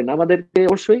থাকতে পারি না, আমাদেরকে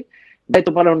অবশ্যই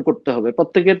দায়িত্ব পালন করতে হবে,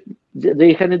 প্রত্যেকের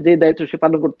যেখানে যে দায়িত্ব সে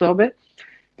পালন করতে হবে।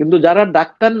 কিন্তু যারা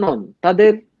ডাক্তার নন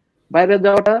তাদের বাইরে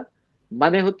যাওয়াটা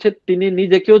মানে হচ্ছে তিনি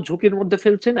নিজেকেও ঝুঁকির মধ্যে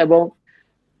ফেলছেন, এবং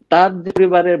তার যে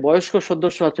পরিবারের বয়স্ক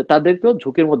সদস্য আছে তাদেরকেও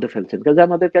ঝুঁকির মধ্যে ফেলছেন। কাজে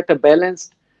আমাদেরকে একটা ব্যালেন্স,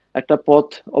 একটা পথ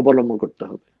অবলম্বন করতে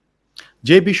হবে।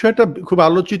 যে বিষয়টা খুব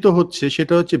আলোচিত হচ্ছে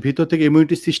সেটা হচ্ছে ভিতর থেকে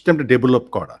ইমিউনিটি সিস্টেমটা ডেভেলপ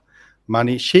করা,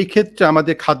 মানে সেই ক্ষেত্রে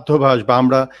আমাদের খাদ্যাভ্যাস বা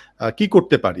আমরা কি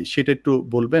করতে পারি সেটা একটু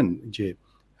বলবেন, যে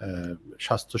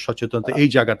স্বাস্থ্য সচেতনতা এই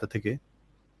জায়গাটা থেকে।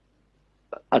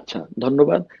 আচ্ছা,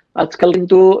 ধন্যবাদ। আজকাল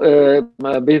কিন্তু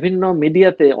বিভিন্ন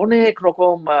মিডিয়াতে অনেক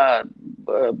রকম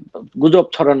গুজব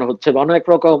ছড়ানো হচ্ছে, বা অনেক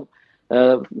রকম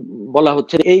বলা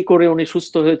হচ্ছে এই করে উনি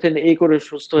সুস্থ হয়েছেন, এই করে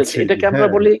সুস্থ হয়েছে। এটাকে আমরা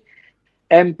বলি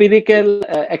এম্পিরিক্যাল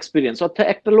এক্সপিরিয়েন্স, অর্থাৎ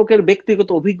একটা লোকের ব্যক্তিগত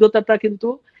অভিজ্ঞতাটা কিন্তু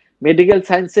মেডিকেল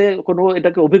সায়েন্সে কোনো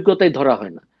এটাকে অভিজ্ঞতাই ধরা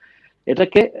হয় না,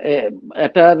 এটাকে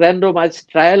একটা র্যান্ডমাইজ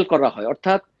ট্রায়াল করা হয়,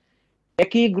 অর্থাৎ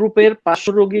একই গ্রুপের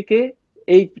 500 রোগীকে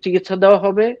এই চিকিৎসা দেওয়া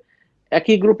হবে,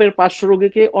 একই গ্রুপের 500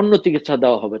 রোগীকে অন্য চিকিৎসা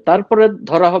দেওয়া হবে, তারপরে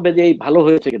ধরা হবে যে এই ভালো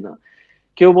হয়েছে কিনা।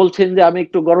 কেউ বলছেন যে আমি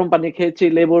একটু গরম পানি খেয়েছি,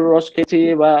 লেবুর রস খেয়েছি,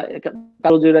 বা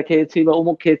কালোজিরা খেয়েছি, বা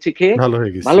অমুক খেয়েছি, খেয়ে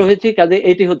ভালো হয়েছে, কাজে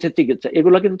এটি হচ্ছে চিকিৎসা।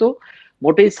 এগুলো কিন্তু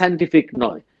মোটেই সায়েন্টিফিক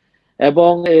নয়।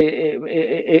 এবং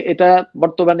এটা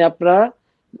বর্তমানে আপনারা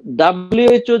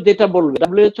WHO যেটা বলবে,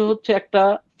 WHO হচ্ছে একটা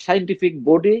সায়েন্টিফিক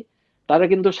বডি, তারা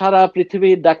কিন্তু সারা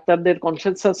পৃথিবীর ডাক্তারদের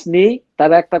কনসেনসাস নিয়ে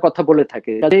তারা একটা কথা বলে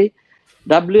থাকে। কাজেই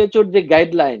WHO যে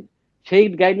গাইডলাইন, সেই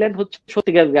গাইডলাইন হচ্ছে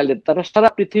সত্যিকার গাইডলাইন, তারা সারা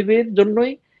পৃথিবীর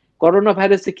জন্যই করোনা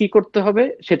ভাইরাসে কি করতে হবে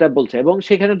সেটা বলছে। এবং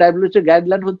সেখানে WHO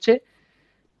গাইডলাইন হচ্ছে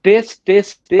টেস্ট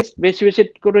টেস্ট টেস্ট, বেশি বেশি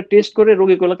করে টেস্ট করে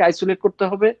রোগীগুলোকে আইসোলেট করতে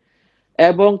হবে,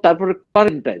 এবং তারপরে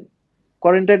কোয়ারেন্টাইন,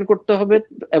 কোয়ারেন্টাইন করতে হবে,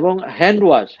 এবং হ্যান্ড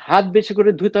ওয়াশ, হাত বেশি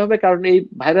করে ধুতে হবে, কারণ এই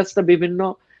ভাইরাসটা বিভিন্ন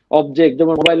অবজেক্ট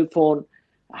যেমন মোবাইল ফোন,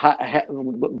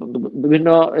 বিভিন্ন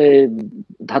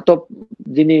ধাতব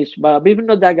জিনিস বা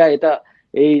বিভিন্ন জায়গায় এটা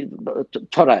এই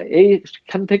ছড়ায়,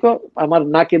 এইখান থেকেও আমার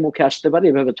নাকে মুখে আসতে পারে,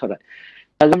 এভাবে ছড়ায়।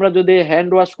 আমরা যদি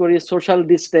হ্যান্ড ওয়াশ করি, সোশ্যাল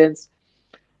ডিস্টেন্স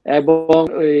এবং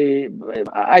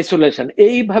আইসোলেশন,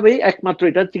 এইভাবেই একমাত্র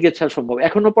এটা চিকিৎসা সম্ভব।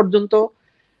 এখনো পর্যন্ত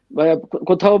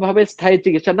কোথাও ভাবে স্থায়ী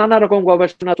চিকিৎসা, নানা রকম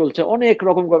গবেষণা চলছে, অনেক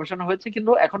রকম গবেষণা হয়েছে,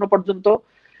 কিন্তু এখনো পর্যন্ত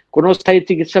কোনো স্থায়ী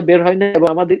চিকিৎসা বের হয়নি। এবং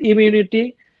আমাদের ইমিউনিটি,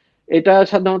 এটা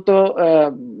সাধারণত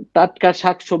টাটকা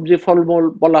শাক সবজি ফলমূল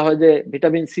বলা হয় যে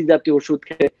ভিটামিন সি জাতীয় ওষুধ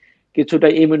খেয়ে কিছুটা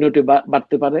ইমিউনিটি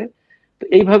বাড়তে পারে। তো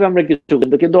এইভাবে আমরা কিছু,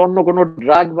 কিন্তু অন্য কোনো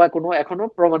ড্রাগ বা কোনো এখনো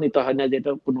প্রমাণিত হয় না যে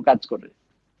এটা কোনো কাজ করে।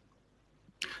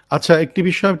 আচ্ছা, একটি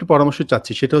বিষয় একটু পরামর্শ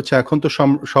চাচ্ছি, সেটা হচ্ছে এখন তো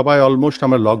সবাই অলমোস্ট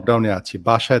আমরা লকডাউনে আছি,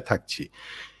 বাসায় থাকছি।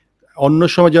 অন্য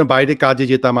সময় যেমন বাইরে কাজে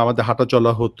যেতাম, আমাদের হাঁটা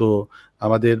চলা হতো,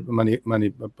 আমাদের মানে মানে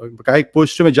কায়িক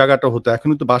পরিশ্রমের জায়গাটা হতো, এখন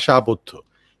তো বাসা আবদ্ধ।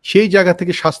 সেই জায়গা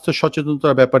থেকে স্বাস্থ্য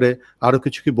সচেতনতার ব্যাপারে আরো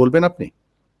কিছু কি বলবেন আপনি,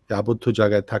 আবদ্ধ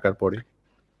জায়গায় থাকার পরে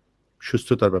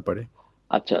সুস্থতার ব্যাপারে?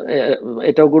 আচ্ছা,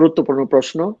 এটাও গুরুত্বপূর্ণ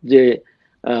প্রশ্ন যে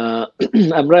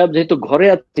আমরা যেহেতু ঘরে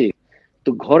আছি, তো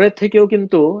ঘরে থেকেও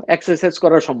কিন্তু এক্সারসাইজ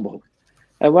করা সম্ভব।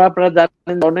 এবং আপনারা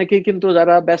জানেন অনেকেই কিন্তু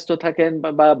যারা ব্যস্ত থাকেন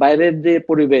বা বাইরের যে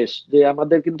পরিবেশ, যে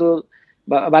আমাদের কিন্তু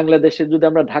বাংলাদেশে যদি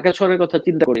আমরা ঢাকা শহরের কথা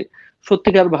চিন্তা করি,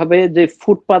 সত্যিকার ভাবে যে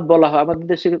ফুটপাত বলা হয়, আমাদের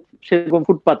দেশে সেরকম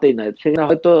ফুটপাতেই নাই, সেখানে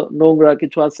হয়তো নোংরা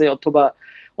কিছু আছে অথবা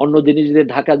অন্য জিনিস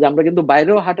দিয়ে ঢাকা, যে আমরা কিন্তু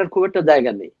বাইরেও হাঁটার খুব একটা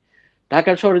জায়গা নেই।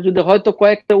 ঢাকা শহরে যদি হয়তো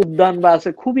কয়েকটা উদ্যান বা আছে,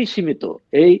 খুবই সীমিত।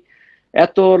 এই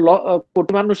এত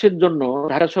কোটি মানুষের জন্য,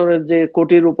 ঢাকা শহরের যে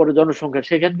কোটির উপরে জনসংখ্যা,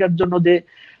 সেখানকার জন্য যে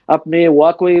আপনি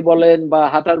ওয়াকওয়ে বলেন বা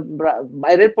হাঁটার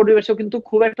বাইরের পরিবেশেও কিন্তু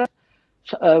খুব একটা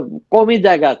কমই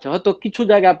জায়গা আছে। হয়তো কিছু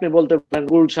জায়গা আপনি বলতে পারেন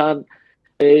গুলশান,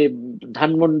 এই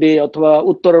ধানমন্ডি অথবা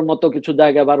উত্তরের মতো কিছু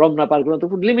জায়গা বা রমনা পার্কের মতো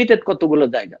লিমিটেড কতগুলো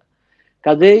জায়গা।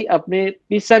 কাজেই আপনি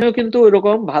পিছানেও কিন্তু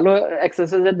ওইরকম ভালো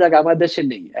এক্সারসাইজের জায়গা আমাদের দেশে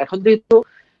নেই। এখন যেহেতু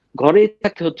ঘরেই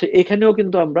থাকতে হচ্ছে, এখানেও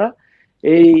কিন্তু আমরা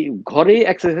এই ঘরেই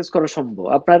এক্সারসাইজ করা সম্ভব।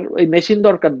 আপনার ওই মেশিন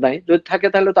দরকার নাই, যদি থাকে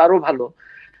তাহলে তো আরো ভালো।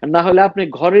 না হলে আপনি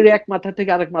ঘরের এক মাথা থেকে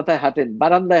আরেক মাথায় হাঁটেন,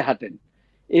 বারান্দায় হাঁটেন,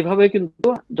 এইভাবে কিন্তু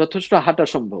যথেষ্ট হাঁটা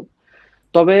সম্ভব।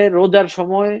 তবে রোজার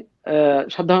সময়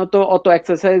সাধারণত অত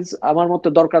এক্সারসাইজ আমার মতে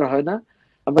দরকার হয় না।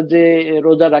 আমরা যে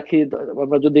রোজা রাখি,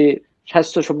 আমরা যদি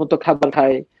স্বাস্থ্যসম্মত খাবার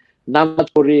খাই, নামাজ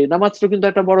পড়ি, নামাজটা কিন্তু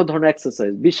একটা বড় ধরনের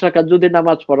এক্সারসাইজ। 20 রাকাত যদি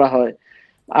নামাজ পড়া হয়,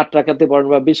 8 রাকাতে পড়েন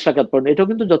বা 20 রাকাত পড়েন, এটাও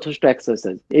কিন্তু যথেষ্ট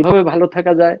এক্সারসাইজ। এইভাবে ভালো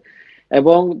থাকা যায়।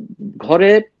 এবং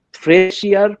ঘরে ফ্রেশ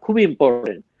এয়ার খুবই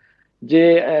ইম্পর্টেন্ট। যে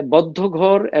বদ্ধ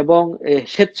ঘর এবং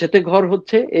স্যাঁতসেঁতে ঘর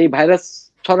হচ্ছে এই ভাইরাস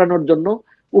ছড়ানোর জন্য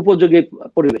উপযোগী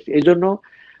পরিবেশ। এই জন্য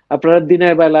আপনারা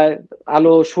দিনের বেলায়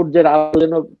আলো, সূর্যের আলো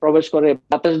যেন প্রবেশ করে,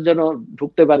 বাতাস যেন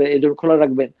ঢুকতে পারে, এই জন্য খোলা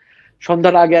রাখবেন।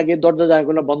 সন্ধ্যার আগে আগে দরজা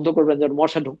জানালাগুলো বন্ধ করবেন যেন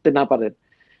মশা ঢুকতে না পারেন।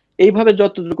 এইভাবে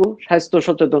যতটুকু স্বাস্থ্য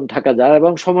সচেতন থাকা যায়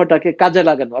এবং সময়টাকে কাজে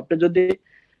লাগানো। আপনি যদি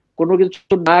কোনো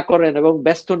কিছু না করেন এবং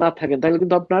ব্যস্ত না থাকেন, তাহলে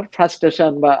কিন্তু আপনার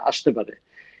ফ্রাস্ট্রেশন বা আসতে পারে।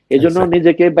 এই জন্য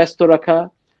নিজেকে ব্যস্ত রাখা।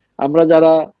 আমরা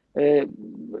যারা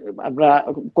আমরা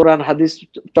কোরআন হাদিস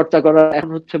চর্চা করার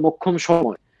এখন হচ্ছে মোক্ষম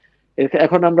সময়।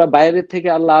 এখন আমরা বাইরের থেকে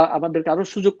আল্লাহ আমাদেরকে আরো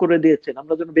সুযোগ করে দিয়েছেন,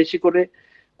 আমরা যেন বেশি করে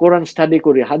কোরআন স্টাডি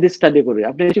করি, হাদিস স্টাডি করি।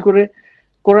 আপনি বেশি করে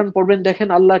কোরআন পড়বেন, দেখেন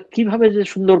আল্লাহ কিভাবে যে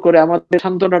সুন্দর করে আমাদের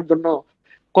সান্ত্বনার জন্য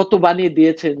কত বানিয়ে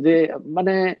দিয়েছেন, যে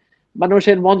মানে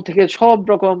মানুষের মন থেকে সব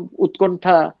রকম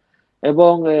উৎকণ্ঠা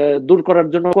এবং দূর করার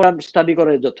জন্য কোরআন স্টাডি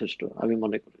করে যথেষ্ট, আমি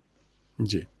মনে করি।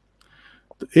 জি।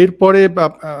 এরপরে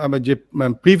যে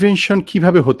প্রিভেনশন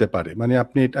কিভাবে হতে পারে, মানে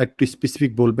আপনি একটু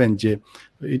স্পেসিফিক বলবেন যে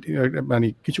মানে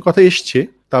কিছু কথা এসছে,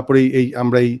 তারপরে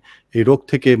আমরা এই রোগ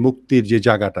থেকে মুক্তির যে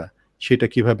জায়গাটা, সেটা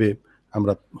কিভাবে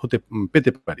আমরা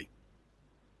পেতে পারি?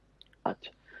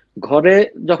 আচ্ছা, ঘরে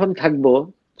যখন থাকবো,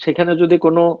 সেখানে যদি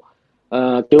কোনো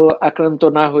কেউ আক্রান্ত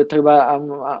না হয়ে থাকে বা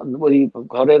ওই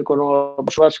ঘরের কোনো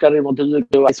বসবাসকারীর মধ্যে যদি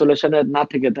কেউ আইসোলেশনে না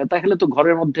থেকে থাকে, তাহলে তো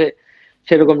ঘরের মধ্যে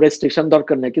সেরকম রেস্ট্রিকশন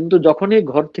দরকার নেই। কিন্তু যখনই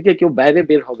ঘর থেকে কেউ বাইরে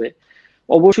বের হবে,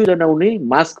 অবশ্যই যেন উনি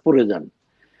মাস্ক পরে যান,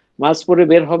 মাস্ক পরে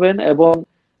বের হবেন। এবং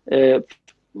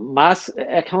মাস্ক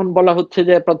এখন বলা হচ্ছে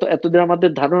যে, এতদিন আমাদের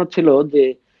ধারণা ছিল যে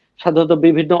সাধারণত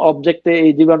বিভিন্ন অবজেক্টে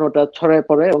এই জীবাণুটা ছড়ায়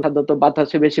পড়ে এবং সাধারণত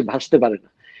বাতাসে বেশি ভাসতে পারে না।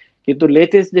 কিন্তু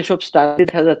লেটেস্ট যেসব স্টাডি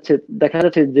দেখা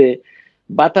যাচ্ছে যে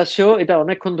বাতাসেও এটা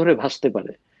অনেকক্ষণ ধরে ভাসতে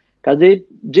পারে। কাজেই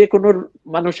যে কোনো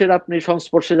মানুষের আপনি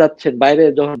সংস্পর্শে যাচ্ছেন, বাইরে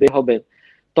যখন বের হবেন,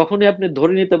 তখনই আপনি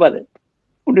ধরে নিতে পারেন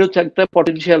উনি হচ্ছে একটা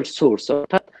পটেনশিয়াল সোর্স,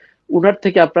 অর্থাৎ উনার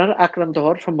থেকে আপনার আক্রান্ত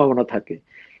হওয়ার সম্ভাবনা থাকে।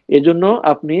 এজন্য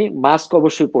আপনি মাস্ক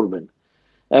অবশ্যই পরবেন।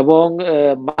 এবং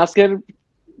মাস্কের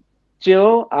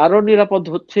চেয়েও আরো নিরাপদ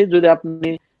হচ্ছে যদি আপনি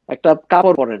একটা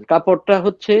কাপড় পরেন, কাপড়টা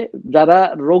হচ্ছে যারা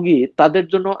রোগী তাদের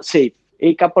জন্য সেফ,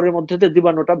 এই কাপড়ের মধ্যে দিয়ে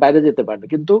জীবাণুটা বাইরে যেতে পারে।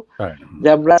 কিন্তু যে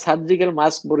আমরা সার্জিক্যাল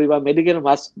মাস্ক বলি বা মেডিকেল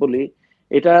মাস্ক বলি,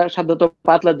 এটা সাধারণত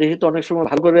পাতলা, যেহেতু অনেক সময়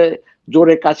ভালো করে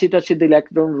জোরে কাশি টাশি দিলে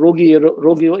একদম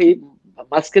রোগীও এই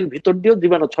মাস্কের ভিতর দিয়েও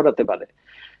জীবাণু ছড়াতে পারে।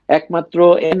 একমাত্র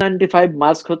N95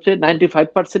 মাস্ক হচ্ছে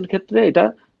 95% ক্ষেত্রে এটা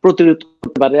প্রতিরোধ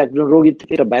করতে পারে, একজন রোগী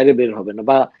থেকে এটা বাইরে বের হবে না,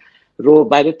 বা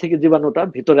বাইরের থেকে জীবাণুটা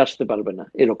ভিতরে আসতে পারবে না,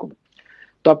 এরকম।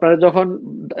 তো আপনারা যখন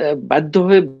বাধ্য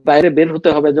হয়ে বাইরে বের হতে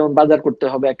হবে, যেমন বাজার করতে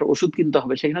হবে, একটা ওষুধ কিনতে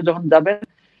হবে, সেখানে যখন যাবেন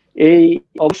এই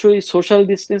অবশ্যই সোশ্যাল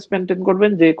ডিস্টেন্স মেনটেন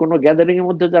করবেন, যে কোনো গ্যাদারিং এর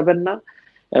মধ্যে যাবেন না,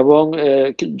 এবং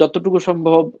যতটুকু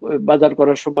সম্ভব বাজার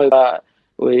করার সময় বা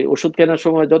ওই ওষুধ কেনার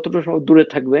সময় যতটুকু সময় দূরে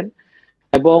থাকবেন।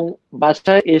 এবং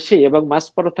বাসায় এসে, এবং মাস্ক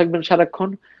পরা থাকবেন সারাক্ষণ,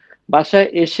 বাসায়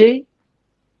এসেই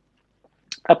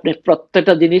আপনি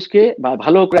প্রত্যেকটা জিনিসকে বা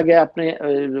ভালো করে আপনি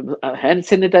হ্যান্ড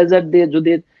স্যানিটাইজার দিয়ে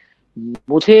যদি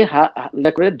মুছে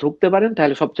করে ঢুকতে পারেন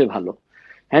তাহলে সবচেয়ে ভালো।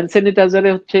 হ্যান্ড স্যানিটাইজারে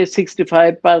হচ্ছে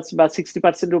 65 বা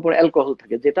 60% উপর অ্যালকোহল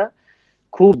থাকে, যেটা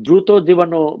খুব দ্রুত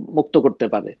জীবাণু মুক্ত করতে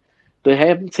পারে। তো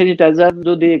হ্যান্ড স্যানিটাইজার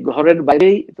যদি ঘরের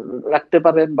বাইরেই রাখতে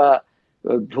পারেন বা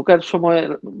ঢোকার সময়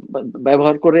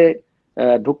ব্যবহার করে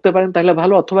ঢুকতে পারেন তাহলে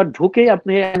ভালো, অথবা ঢুকেই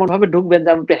আপনি এমন ভাবে ঢুকবেন যে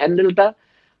আপনি হ্যান্ডেলটা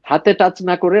হাতে টাচ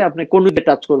না করে আপনি কনুইতে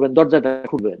টাচ করবেন, দরজাটা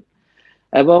খুলবেন।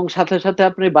 এবং সাথে সাথে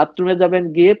আপনি বাথরুমে যাবেন,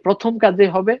 গিয়ে প্রথম কাজে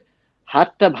হবে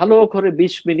হাতটা ভালো করে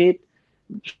 20 মিনিট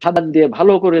সাবান দিয়ে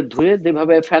ভালো করে ধুয়ে,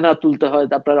 যেভাবে ফেনা তুলতে হয়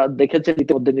আপনারা দেখেছেন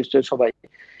ইতিমধ্যে নিশ্চয়ই সবাই,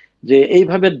 যে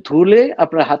এইভাবে ধুলে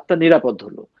আপনার হাতটা নিরাপদ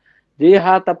হলো। যে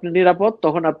হাত আপনি নিরাপদ,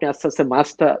 তখন আপনি আস্তে আস্তে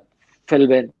মাছটা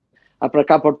ফেলবেন, আপনার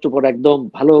কাপড় চোপড় একদম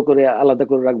ভালো করে আলাদা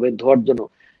করে রাখবেন ধোয়ার জন্য,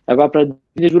 এবং আপনার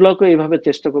জিনিসগুলোকে এইভাবে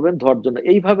চেষ্টা করবেন ধোয়ার জন্য।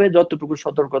 এইভাবে যতটুকু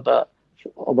সতর্কতা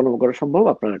অবলম্বন করা সম্ভব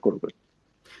আপনারা করবেন।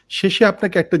 শেষে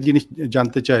আপনাকে একটা জিনিস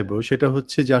জানতে চাইবো, সেটা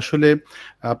হচ্ছে যে আসলে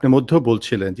আপনি মধ্যেও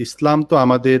বলছিলেন যে ইসলাম তো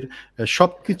আমাদের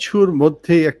সবকিছুর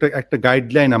মধ্যে একটা একটা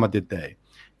গাইডলাইন আমাদের দেয়।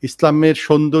 ইসলামের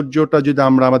সৌন্দর্যটা যদি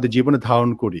আমরা আমাদের জীবনে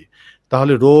ধারণ করি,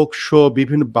 তাহলে রোগ শোক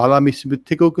বিভিন্ন বালা মুসিবত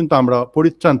থেকেও কিন্তু আমরা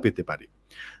পরিত্রাণ পেতে পারি।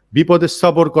 বিপদে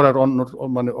সবর করার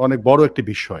মানে অনেক বড় একটি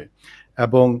বিষয়,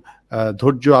 এবং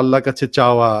ধৈর্য, আল্লাহর কাছে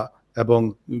চাওয়া, এবং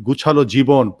গুছালো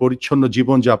জীবন, পরিচ্ছন্ন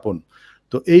জীবন যাপন।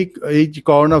 তো এই যে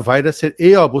করোনা ভাইরাসের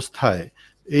এই অবস্থায়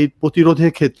এই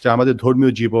প্রতিরোধের ক্ষেত্রে আমাদের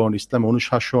ধর্মীয় জীবন, ইসলাম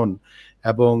অনুশাসন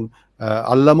এবং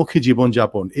আল্লাহমুখী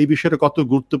জীবনযাপন, এই বিষয়টা কত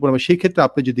গুরুত্বপূর্ণ, সেই ক্ষেত্রে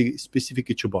আপনি যদি স্পেসিফিক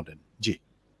কিছু বলেন। জি,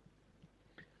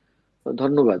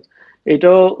 ধন্যবাদ।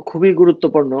 এটাও খুবই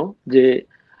গুরুত্বপূর্ণ যে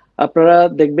আপনারা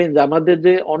দেখবেন যে আমাদের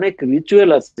যে অনেক রিচুয়াল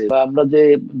আছে বা আমরা যে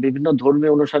বিভিন্ন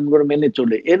ধর্মীয় অনুষ্ঠানগুলো মেনে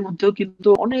চলে, এর মধ্যেও কিন্তু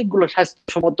অনেকগুলো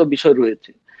স্বাস্থ্যসম্মত বিষয়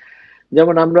রয়েছে।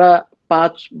 যেমন আমরা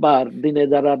 5 বার দিনে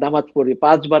যারা নামাজ পড়ি,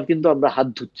 5 বার কিন্তু আমরা হাত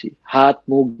ধুচ্ছি, হাত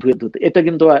মুখ ধুয়ে ধুতে, এটা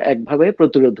কিন্তু একভাবে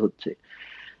প্রতিরোধ হচ্ছে।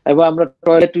 এবং আমরা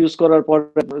টয়লেট ইউজ করার পর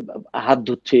হাত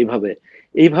ধুচ্ছি,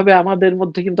 এইভাবে আমাদের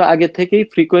মধ্যে কিন্তু আগে থেকেই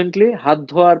ফ্রিকোয়েন্টলি হাত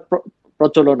ধোয়ার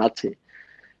প্রচলন আছে।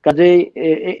 কাজেই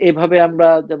এইভাবে আমরা,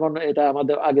 যেমন এটা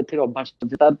আমাদের আগে থেকে অভ্যাস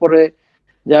আছে। তারপরে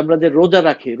যে আমরা যে রোজা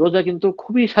রাখি, রোজা কিন্তু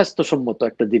খুবই স্বাস্থ্যসম্মত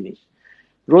একটা জিনিস।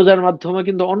 রোজার মাধ্যমে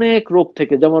কিন্তু অনেক রোগ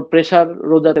থেকে, যেমন প্রেসার,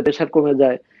 রোজাতে প্রেসার কমে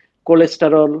যায়,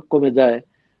 কোলেস্টেরল কমে যায়।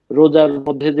 রোজার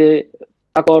মধ্যে যে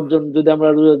তাকওয়া অর্জন, যদি আমরা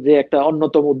যে একটা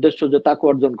অন্যতম উদ্দেশ্য যে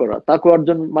তাকওয়া অর্জন করা, তাকওয়া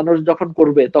অর্জন মানুষ যখন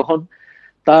করবে তখন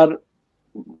তার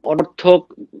অনর্থক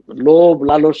লোভ,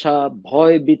 লালসা,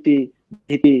 ভয়, ভীতি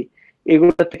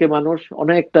এগুলো থেকে মানুষ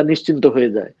অনেকটা নিশ্চিন্ত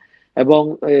হয়ে যায়। এবং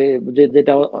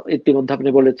যেটা ইতিমধ্যে আপনি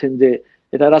বলেছেন যে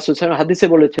এটা রাসূল সাল্লাল্লাহু আলাইহি হাদিসে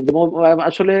বলেছেন যে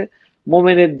আসলে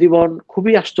মুমিনের জীবন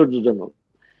খুবই আশ্চর্যজনক,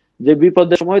 যে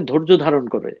বিপদের সময় ধৈর্য ধারণ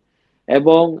করে,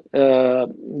 এবং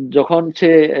যখন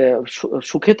সে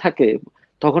সুখে থাকে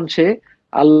তখন সে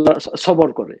আল্লাহ সবর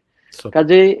করে।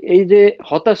 কাজে এই যে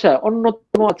হতাশা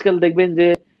অন্যতম, আজকাল দেখবেন যে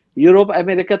ইউরোপ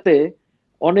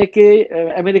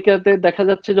আমেরিকাতে দেখা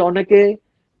যাচ্ছে যে অনেকে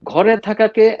ঘরে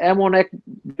থাকাকে এমন এক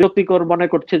বিরক্তিকর মনে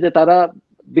করছে যে তারা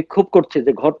বিক্ষোভ করছে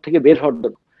যে ঘর থেকে বের হওয়ার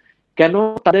জন্য। কেন?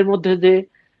 তাদের মধ্যে যে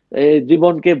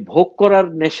জীবনকে ভোগ করার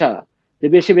নেশা, যে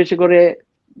বেশি বেশি করে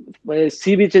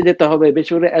সি বিচে যেতে হবে,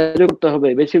 বেশি করে এনজয় করতে হবে,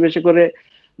 বেশি বেশি করে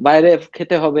বাইরে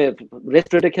খেতে হবে,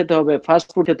 রেস্টুরেন্টে খেতে হবে, ফাস্ট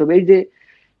ফুড খেতে হবে, এই যে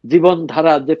জীবন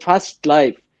ধারা, যে ফাস্ট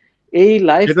লাইফ, এই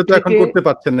লাইফ সেটা তো এখন করতে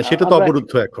পারছেন না, সেটা তো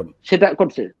অবরুদ্ধ এখন। সেটা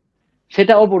করছে,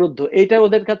 সেটা অবরুদ্ধ। এইটা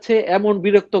ওদের কাছে এমন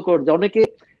বিরক্তকর যে অনেকে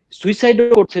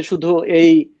সুইসাইডও করছে শুধু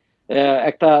এই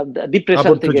একটা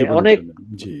ডিপ্রেশন থেকে। অনেক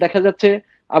দেখা যাচ্ছে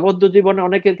আবদ্ধ জীবনে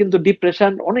অনেকের কিন্তু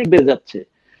ডিপ্রেশন অনেক বেড়ে যাচ্ছে।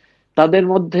 তাদের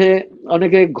মধ্যে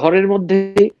অনেকে ঘরের মধ্যে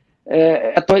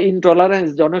এত ইনটলারেন্স,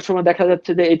 অনেক সময় দেখা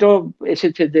যাচ্ছে যে এটাও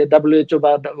এসেছে যে WHO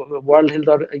বা ওয়ার্ল্ড হেলথ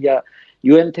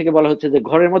UN থেকে বলা হচ্ছে যে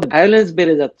ঘরের মধ্যে ভায়োলেন্স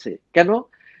বেড়ে যাচ্ছে। কেন?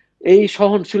 এই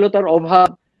সহনশীলতার অভাব,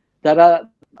 যারা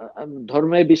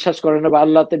ধর্মে বিশ্বাস করে না বা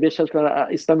আল্লাহতে বিশ্বাস করে,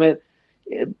 ইসলামে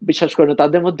বিশ্বাস করে না,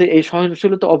 তাদের মধ্যে এই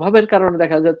সহনশীলতা অভাবের কারণে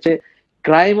দেখা যাচ্ছে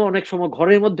ক্রাইমও অনেক সময়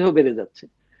ঘরের মধ্যেও বেড়ে যাচ্ছে।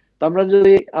 তো আমরা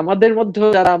যদি আমাদের মধ্যেও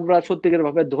যারা আমরা সত্যিকার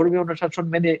ভাবে ধর্মীয় অনুশাসন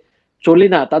মেনে চলি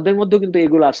না, তাদের মধ্যেও কিন্তু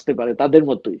এগুলো আসতে পারে তাদের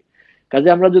মতোই। কাজে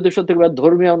আমরা যদি সত্যিকার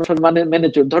ধর্মীয় অনুশাসন মেনে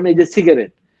চলি, ধরেন এই যে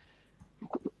সিগারেট,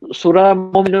 সূরা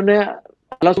মুমিনুনে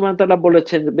আল্লাহ সুবহানাহু ওয়া তাআলা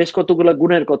বলেছেন বেশ কতগুলো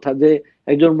গুণের কথা, যে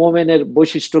একজন মুমিনের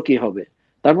বৈশিষ্ট্য কি হবে।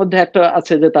 তার মধ্যে একটা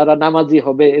আছে যে তারা নামাজি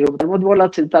হবে, এরকম তার মধ্যে বলা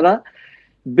আছে তারা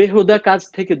বেহুদা কাজ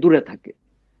থেকে দূরে থাকে।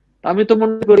 আমি তো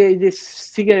মনে করি এই যে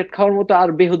সিগারেট খাওয়ার মতো আর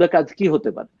বেহুদা কাজ কি হতে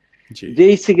পারে।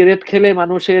 যেই সিগারেট খেলে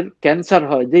মানুষের ক্যান্সার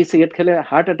হয়, যেই সিগারেট খেলে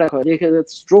হার্ট অ্যাটাক হয়, যেই খেলে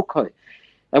স্ট্রোক হয়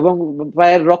এবং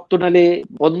পায়ের রক্তনালী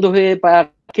বন্ধ হয়ে পা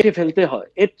কেটে ফেলতে হয়,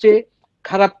 এর চেয়ে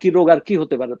খারাপ কি রোগ আর কি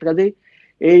হতে পারে। কাজেই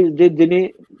এই যে যিনি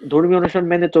ধর্মীয় অনুশাসন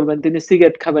মেনে চলবেন, তিনি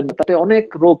সিগারেট খাবেন না, তাতে অনেক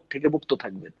রোগ থেকে মুক্ত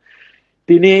থাকবেন।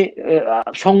 তিনি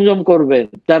সংযম করবেন।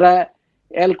 যারা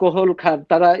অ্যালকোহল খান,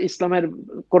 তারা ইসলামের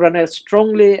কোরআনে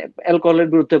স্ট্রংলি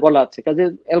অ্যালকোহলের বিরুদ্ধে বলা আছে। কাজে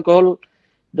অ্যালকোহল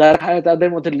যারা খায় তাদের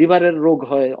মধ্যে লিভারের রোগ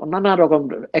হয়, নানা রকম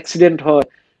অ্যাক্সিডেন্ট হয়,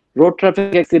 রোড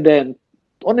ট্রাফিক অ্যাক্সিডেন্ট,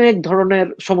 অনেক ধরনের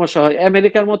সমস্যা হয়।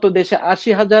 আমেরিকার মতো দেশে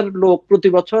 ৮০,০০০ লোক প্রতি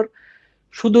বছর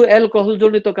শুধু অ্যালকোহল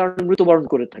জনিত কারণে মৃত্যুবরণ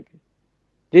করে থাকে।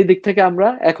 যে দিক থেকে আমরা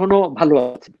এখনো ভালো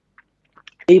আছি।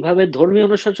 এইভাবে ধর্মীয়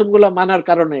অনুশাসন গুলা মানার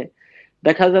কারণে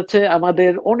দেখা যাচ্ছে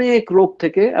আমাদের অনেক রোগ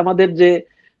থেকে, আমাদের যে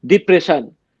ডিপ্রেশন,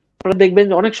 আপনারা দেখবেন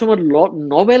যে অনেক সময়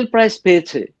নোবেল প্রাইজ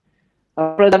পেয়েছে।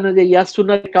 আপনারা জানেন যে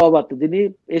ইয়াসুনা কাওয়াবাত, যিনি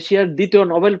এশিয়ার দ্বিতীয়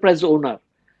নোবেল প্রাইজ ওনার,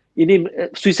 ইনি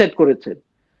সুইসাইড করেছেন।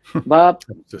 বা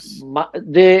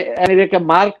যে আমেরিকা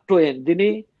মার্ক টোয়েন, যিনি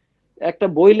একটা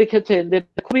বই লিখেছেন যে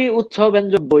খুবই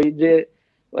উৎসাহব্যঞ্জক বই, যে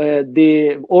the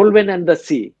old man and the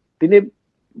sea. তিনি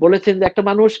বলেছেন যে একটা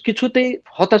মানুষ কিছুতেই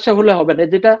হতাশা হলে হবে না,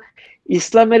 যেটা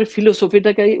ইসলামের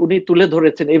ফিলোসফিটাকেই উনি তুলে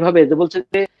ধরেছেন এইভাবে, যে বলছেন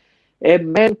যে a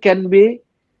man can be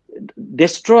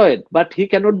destroyed but he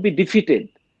cannot B defeated.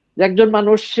 একজন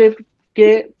মানুষকে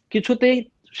কিছুতেই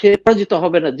সে পরাজিত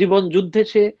হবে না, জীবন যুদ্ধে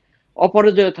সে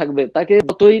অপরাজয় থাকবে। তাকে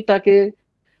যতই তাকে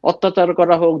অত্যাচার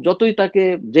করা হোক, যতই তাকে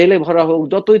জেলে ভরা হোক,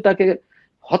 যতই তাকে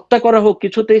হত্যা করা হোক,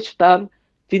 কিছুতেই তার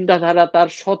চিন্তাধারা, তার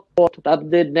সৎ পথ, তার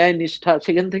যে ন্যায় নিষ্ঠা,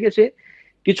 সেখান থেকে সে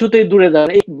কিছুতেই দূরে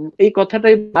যাবে। এই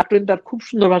কথাটাই মার্ক টোয়েন তার খুব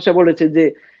সুন্দর ভাষা বলেছে, যে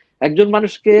একজন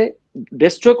মানুষকে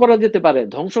ডেস্ট্রয় করা যেতে পারে,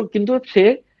 ধ্বংস, কিন্তু সে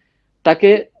তাকে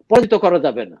পরাজিত করা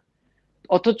যাবে না।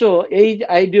 অথচ এই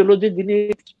আইডিওলজি যিনি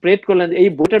স্প্রেড করলেন, এই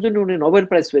বইটার জন্য উনি নোবেল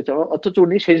প্রাইজ পেয়েছেন, অথচ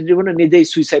উনি শেষ জীবনে নিজেই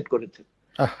সুইসাইড করেছেন।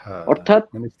 অর্থাৎ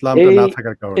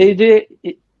এই যে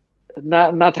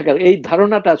না থাকার এই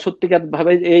ধারণাটা সত্যিকার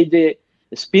ভাবে, এই যে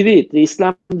স্পিরিট,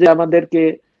 ইসলাম যে আমাদেরকে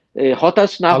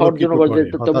হতাশ না হওয়ার জন্য বলছে,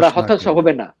 তোমরা হতাশ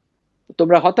হবে না,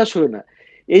 তোমরা হতাশ হবে না,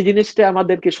 এই জিনিসটা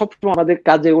আমাদেরকে সবসময় আমাদের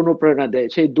কাজে অনুপ্রেরণা দেয়।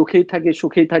 সেই দুঃখেই থাকি,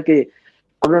 সুখেই থাকি,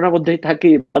 করোনার মধ্যেই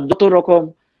থাকি, যত রকম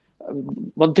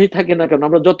মধ্যেই থাকি না কেন,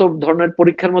 আমরা যত ধরনের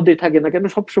পরীক্ষার মধ্যেই থাকি না কেন,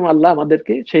 সবসময় আল্লাহ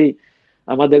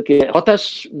আমাদেরকে হতাশ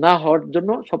না হওয়ার জন্য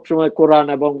সবসময় কোরআন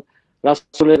এবং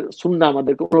রাসূলের সুন্নাহ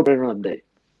আমাদেরকে অনুপ্রেরণা দেয়।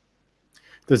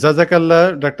 তো জাযাকাল্লাহ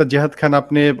ডাক্তার জেহাদ খান,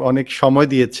 আপনি অনেক সময়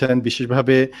দিয়েছেন,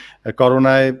 বিশেষভাবে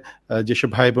করোনায় যেসব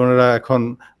ভাই বোনেরা এখন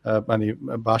মানে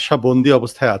বাসা বন্দি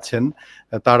অবস্থায় আছেন,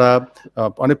 তারা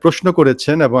অনেক প্রশ্ন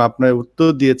করেছেন এবং আপনার উত্তর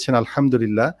দিয়েছেন,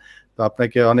 আলহামদুলিল্লাহ। তো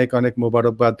আপনাকে অনেক অনেক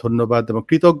মোবারকবাদ, ধন্যবাদ এবং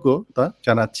কৃতজ্ঞতা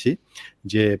জানাচ্ছি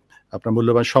যে আপনার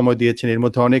মূল্যবান সময় দিয়েছেন। এর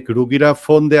মধ্যে অনেক রুগীরা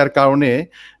ফোন দেওয়ার কারণে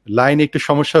লাইনে একটু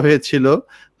সমস্যা হয়েছিল,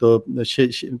 তো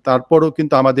তারপরও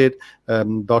কিন্তু আমাদের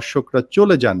দর্শকরা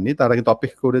চলে যাননি, তারা কিন্তু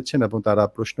অপেক্ষা করেছেন এবং তারা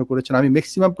প্রশ্ন করেছেন। আমি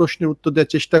ম্যাক্সিমাম প্রশ্নের উত্তর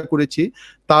দেওয়ার চেষ্টা করেছি,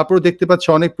 তারপরও দেখতে পাচ্ছি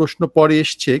অনেক প্রশ্ন পরে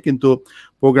এসছে, কিন্তু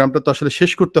প্রোগ্রামটা তো আসলে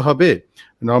শেষ করতে হবে।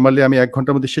 নর্মালি আমি 1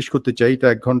 ঘন্টার মধ্যে শেষ করতে চাই, এটা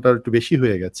 1 ঘন্টার একটু বেশি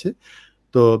হয়ে গেছে।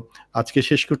 তো আজকে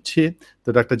শেষ করছি। তো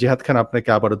ডাক্তার জেহাদ খান, আপনাকে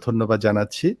আবারও ধন্যবাদ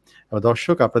জানাচ্ছি।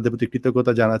 দর্শক, আপনাদের প্রতি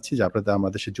কৃতজ্ঞতা জানাচ্ছি যে আপনারা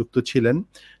আমাদের সাথে যুক্ত ছিলেন।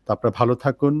 তো আপনারা ভালো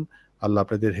থাকুন, আল্লাহ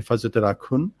আপনাদের হেফাজতে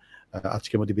রাখুন।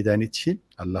 আজকের মধ্যে বিদায় নিচ্ছি।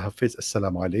 আল্লাহ হাফেজ।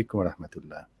 আসসালামু আলাইকুম ওয়া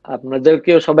রাহমাতুল্লাহ।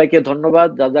 আপনাদেরকেও সবাইকে ধন্যবাদ।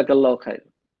 জাযাকাল্লাহু খাইর।